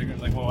I was doing my degree. I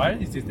was like, well, why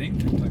did he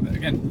think things like that?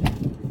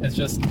 Again, it's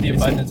just the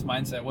abundance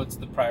mindset. What's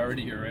the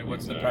priority here, right?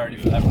 What's the priority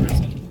for that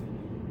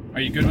person? Are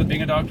you good with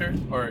being a doctor,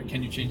 or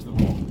can you change the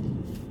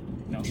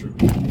world? No. True.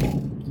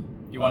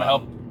 You want to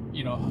help,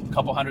 a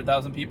couple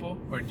 100,000 people,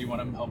 or do you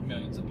want to help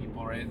millions of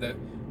people, right?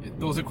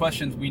 Those are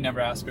questions we never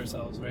ask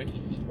ourselves, right?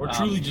 Or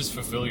truly just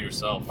fulfill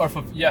yourself.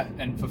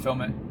 And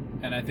fulfillment.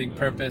 And I think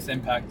purpose,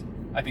 impact.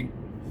 I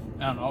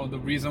don't know, the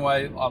reason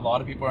why a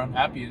lot of people are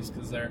unhappy is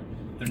because they're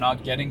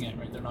not getting it,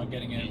 right? They're not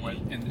getting it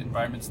in the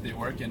environments they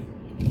work in.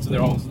 So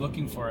they're always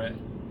looking for it.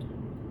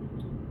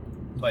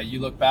 But you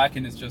look back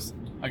and it's just,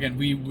 again,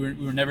 we were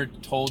never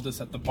told to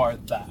set the bar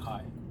that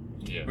high.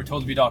 Yeah. We're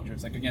told to be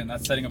doctors. Like, again,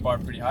 that's setting a bar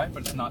pretty high,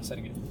 but it's not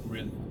setting it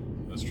really high.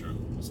 That's true.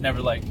 It's never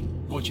like,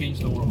 go change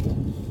the world.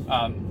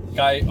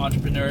 Guy,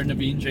 entrepreneur,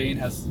 Naveen Jain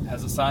has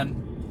a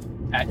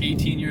son at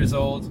 18 years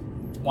old,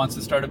 wants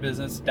to start a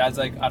business. Dad's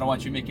like, I don't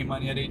want you making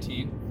money at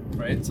 18,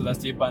 right? So that's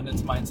the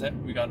abundance mindset.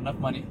 We got enough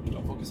money.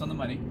 Don't focus on the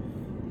money.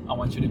 I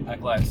want you to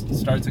impact lives.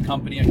 Starts a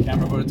company. I can't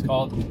remember what it's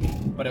called,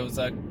 but it was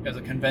a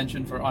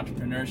convention for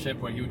entrepreneurship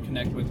where you would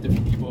connect with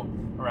different people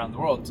around the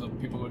world. So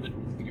people would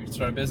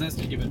start a business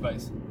to give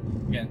advice.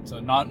 Again, so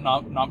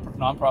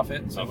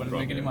non-profit, so it wouldn't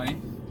make any money.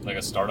 Like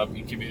a startup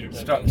incubator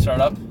type thing?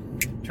 Startup,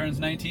 turns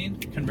 19,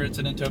 converts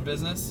it into a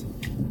business,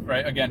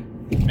 right?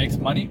 Again, makes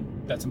money.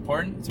 That's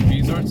important. It's a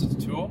resource. It's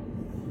a tool,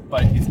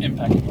 but he's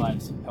impacting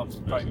lives. Helps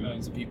probably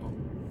millions of people,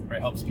 right?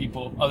 Helps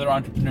people, other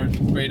entrepreneurs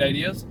with great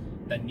ideas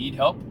that need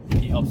help.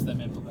 He helps them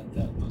implement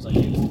those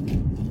ideas,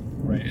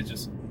 right? It's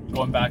just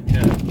going back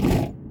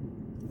to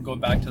going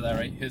back to that,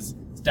 right? His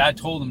dad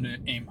told him to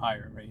aim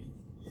higher, right?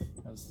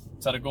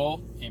 Set a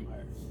goal, aim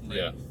higher.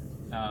 Right?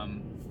 Yeah.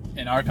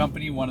 In our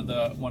company, one of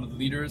the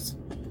leaders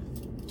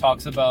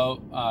talks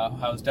about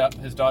how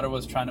his daughter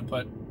was trying to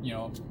put,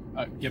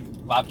 give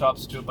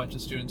laptops to a bunch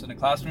of students in the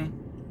classroom,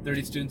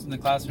 30 students in the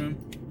classroom.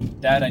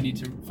 Dad, I need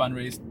to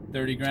fundraise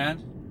 30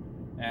 grand.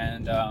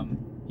 And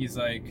he's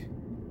like,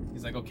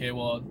 okay,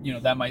 well,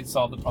 that might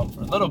solve the problem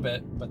for a little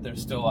bit, but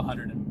there's still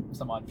 100 and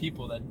some odd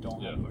people that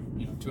don't have,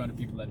 200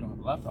 people that don't have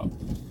a laptop.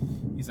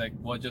 He's like,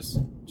 well, just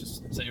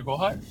set your goal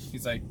higher.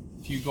 He's like,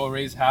 if you go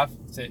raise half,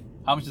 say,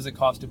 how much does it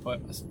cost to put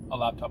a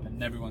laptop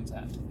in everyone's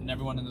hand, in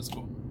everyone in the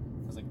school?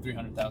 It's like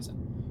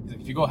 300,000. He's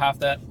like, if you go half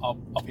that, I'll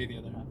pay the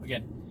other half.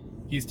 Again,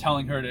 he's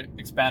telling her to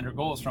expand her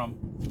goals from,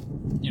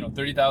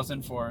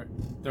 30,000 for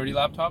 30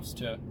 laptops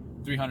to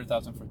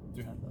 300,000 for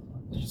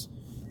 300,000. Just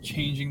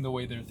changing the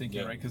way they're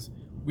thinking, right? Because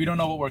we don't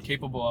know what we're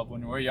capable of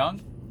when we're young.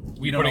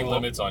 We don't putting know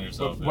limits on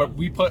yourself. What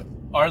we put,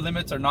 our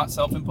limits are not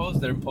self-imposed;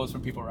 they're imposed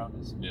from people around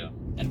us. Yeah.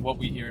 And what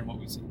we hear and what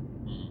we see,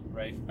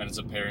 right? And it's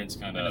a parent's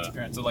kind of. And it's a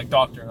parent. So like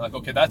doctor, like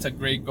okay, that's a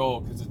great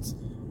goal because it's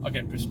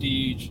again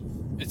prestige.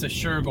 It's a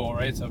sure goal,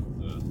 right? It's but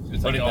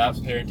like in that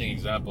parenting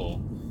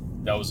example,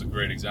 that was a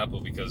great example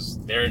because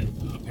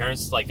the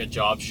parents like a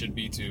job should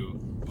be to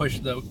push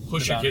your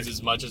kids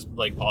as much as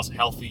like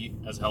healthy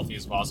as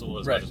possible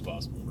as much as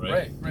possible,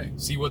 right?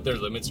 Right. See what their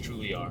limits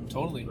truly are.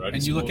 Totally. Right?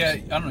 And you look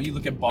at you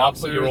look at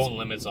boxers. Not put your own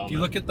limits on. If you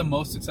look at the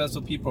most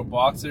successful people,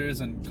 boxers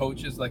and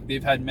coaches, like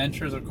they've had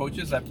mentors or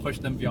coaches that push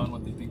them beyond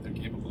what they think they're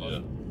capable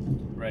of.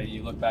 Right.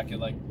 You look back at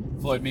like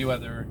Floyd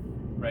Mayweather,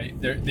 right?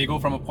 They go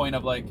from a point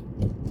of like,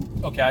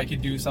 okay, I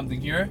could do something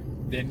here.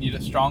 They need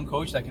a strong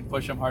coach that can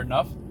push them hard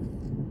enough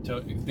to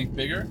think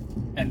bigger,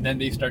 and then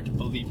they start to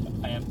believe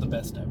I am the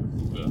best ever.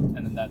 Yeah. And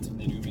then that's when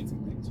they do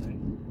amazing things,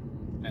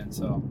 right? And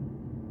so,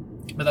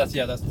 but that's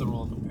the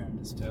role of a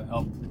parent is to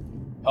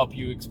help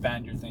you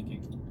expand your thinking.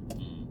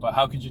 But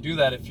how could you do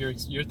that if you're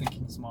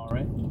thinking small,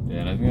 right? Yeah,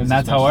 and I think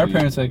that's how our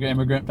parents, like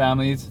immigrant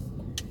families,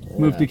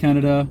 moved to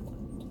Canada,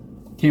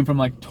 came from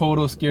like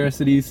total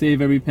scarcity,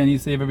 save every penny,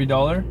 save every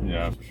dollar.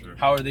 Yeah, for sure.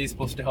 How are they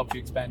supposed to help you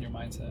expand your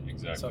mindset?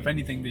 Exactly. So if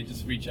anything, they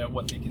just reach out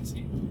what they can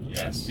see.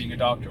 Yes. Being a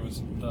doctor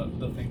was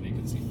the thing they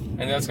could see.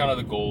 And that's kind of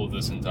the goal of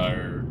this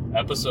entire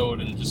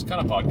episode and just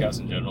kind of podcast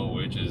in general,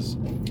 which is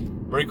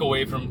break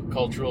away from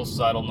cultural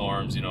societal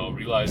norms,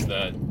 realize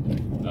that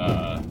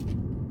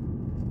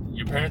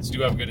your parents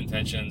do have good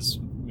intentions,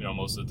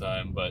 most of the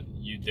time, but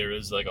there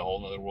is like a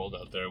whole other world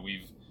out there.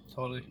 We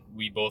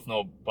both know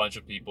a bunch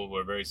of people who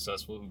are very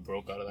successful who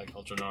broke out of that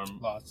cultural norm.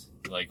 Lots.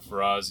 Like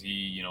Faraz,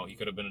 he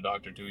could have been a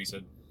doctor too. He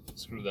said,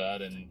 screw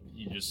that, and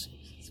he just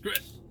screw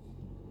it.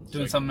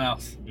 Doing something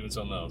else.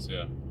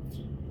 Yeah.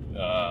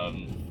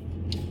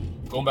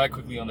 Going back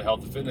quickly on the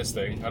health and fitness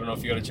thing, I don't know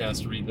if you got a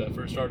chance to read that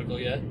first article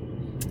yet.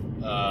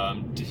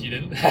 You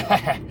didn't?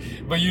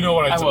 But you know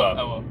what it's about.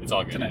 I will. It's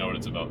all good. Tonight. You know what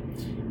it's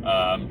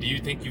about. Do you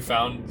think you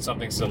found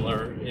something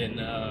similar in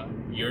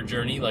your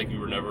journey? Like you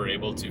were never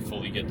able to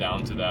fully get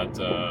down to that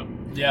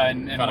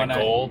and kind of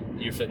goal,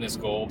 your fitness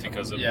goal,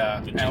 because of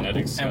the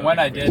genetics? And when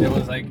I did, it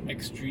was like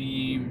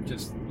extreme,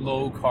 just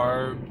low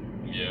carb.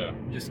 Yeah.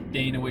 Just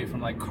staying away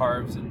from like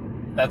carbs,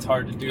 and that's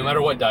hard to do. No matter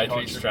what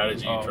dietary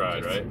strategy you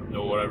tried, right?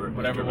 No, whatever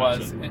it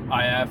was,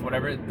 IF,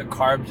 whatever. The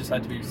carb just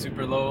had to be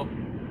super low.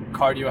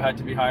 Cardio had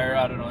to be higher.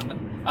 I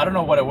don't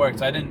know what it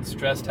works. I didn't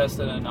stress test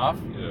it enough.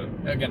 Yeah.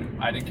 Again,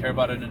 I didn't care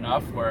about it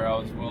enough where I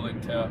was willing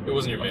to. It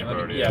wasn't your main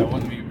priority. Yeah, it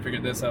wasn't me. Figure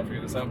this out.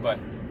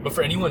 But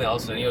for anyone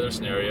else, any other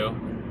scenario,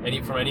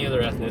 from any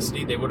other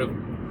ethnicity, they would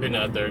have been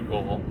at their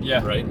goal.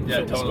 Yeah. Right. Yeah.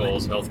 Fitness Totally.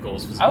 goals, health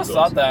goals. I always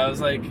thought that. I was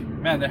like,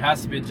 man, there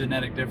has to be a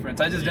genetic difference.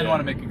 I just didn't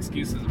want to make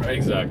excuses, right?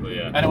 Exactly.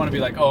 Yeah. I don't want to be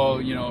like, oh,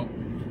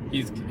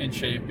 he's in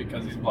shape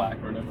because he's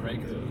black or whatever, right?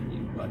 Because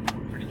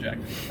I'm pretty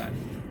jacked at the time.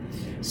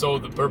 So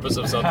the purpose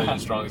of South Asian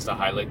Strong is to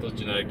highlight those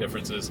genetic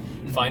differences,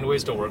 find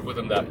ways to work with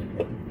them that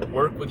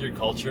work with your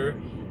culture,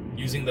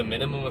 using the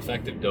minimum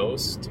effective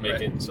dose to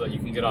make it so that you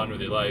can get on with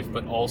your life,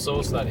 but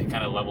also so that it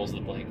kind of levels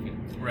the playing field.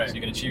 Right. So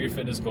you can achieve your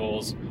fitness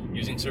goals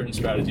using certain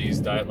strategies,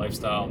 diet,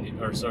 lifestyle,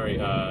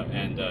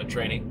 and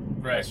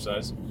training,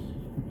 exercise,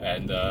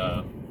 and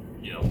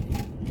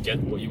get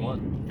what you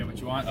want. Get what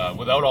you want.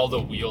 Without all the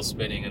wheel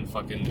spinning and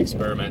fucking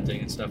experimenting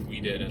and stuff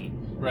we did and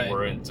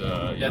weren't.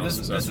 This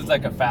is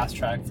like a fast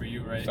track for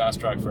you, right? Fast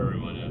track for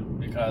everyone, yeah.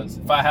 Because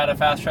if I had a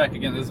fast track,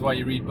 again, this is why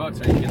you read books,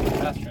 right? You get the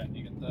fast track.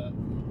 You get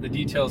the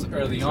details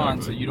early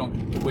on, so you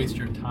don't waste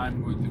your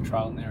time going through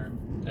trial and error.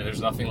 And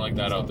there's nothing like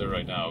that out there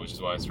right now, which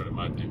is why I started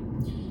my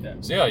thing. Yeah.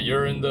 So yeah,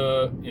 you're in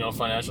the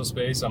financial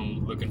space.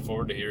 I'm looking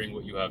forward to hearing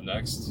what you have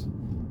next.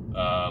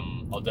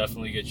 I'll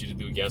definitely get you to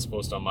do a guest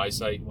post on my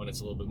site when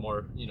it's a little bit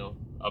more,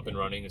 up and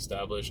running,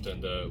 established,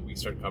 and we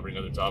start covering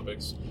other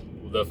topics.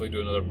 We'll definitely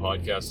do another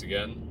podcast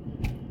again.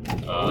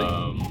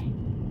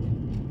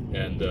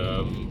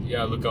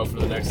 Look out for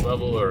the next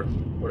level or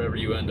whatever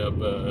you end up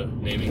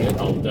naming it.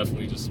 I'll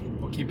definitely just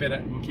We'll keep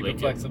it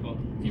flexible.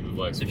 Keep it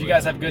flexible. If you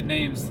guys have good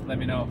names, let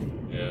me know.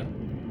 Yeah.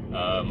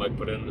 Might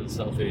put it under the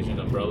South Asian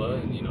umbrella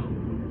and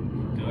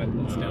do it.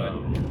 Let's do it.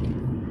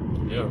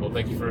 Yeah, well,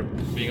 thank you for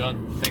being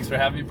on. Thanks for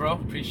having me, bro.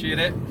 Appreciate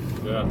it.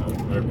 Yeah,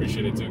 I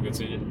appreciate it too. Good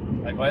seeing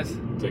you. Likewise.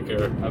 Take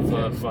care.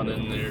 Have fun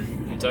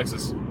in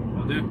Texas.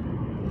 Will do.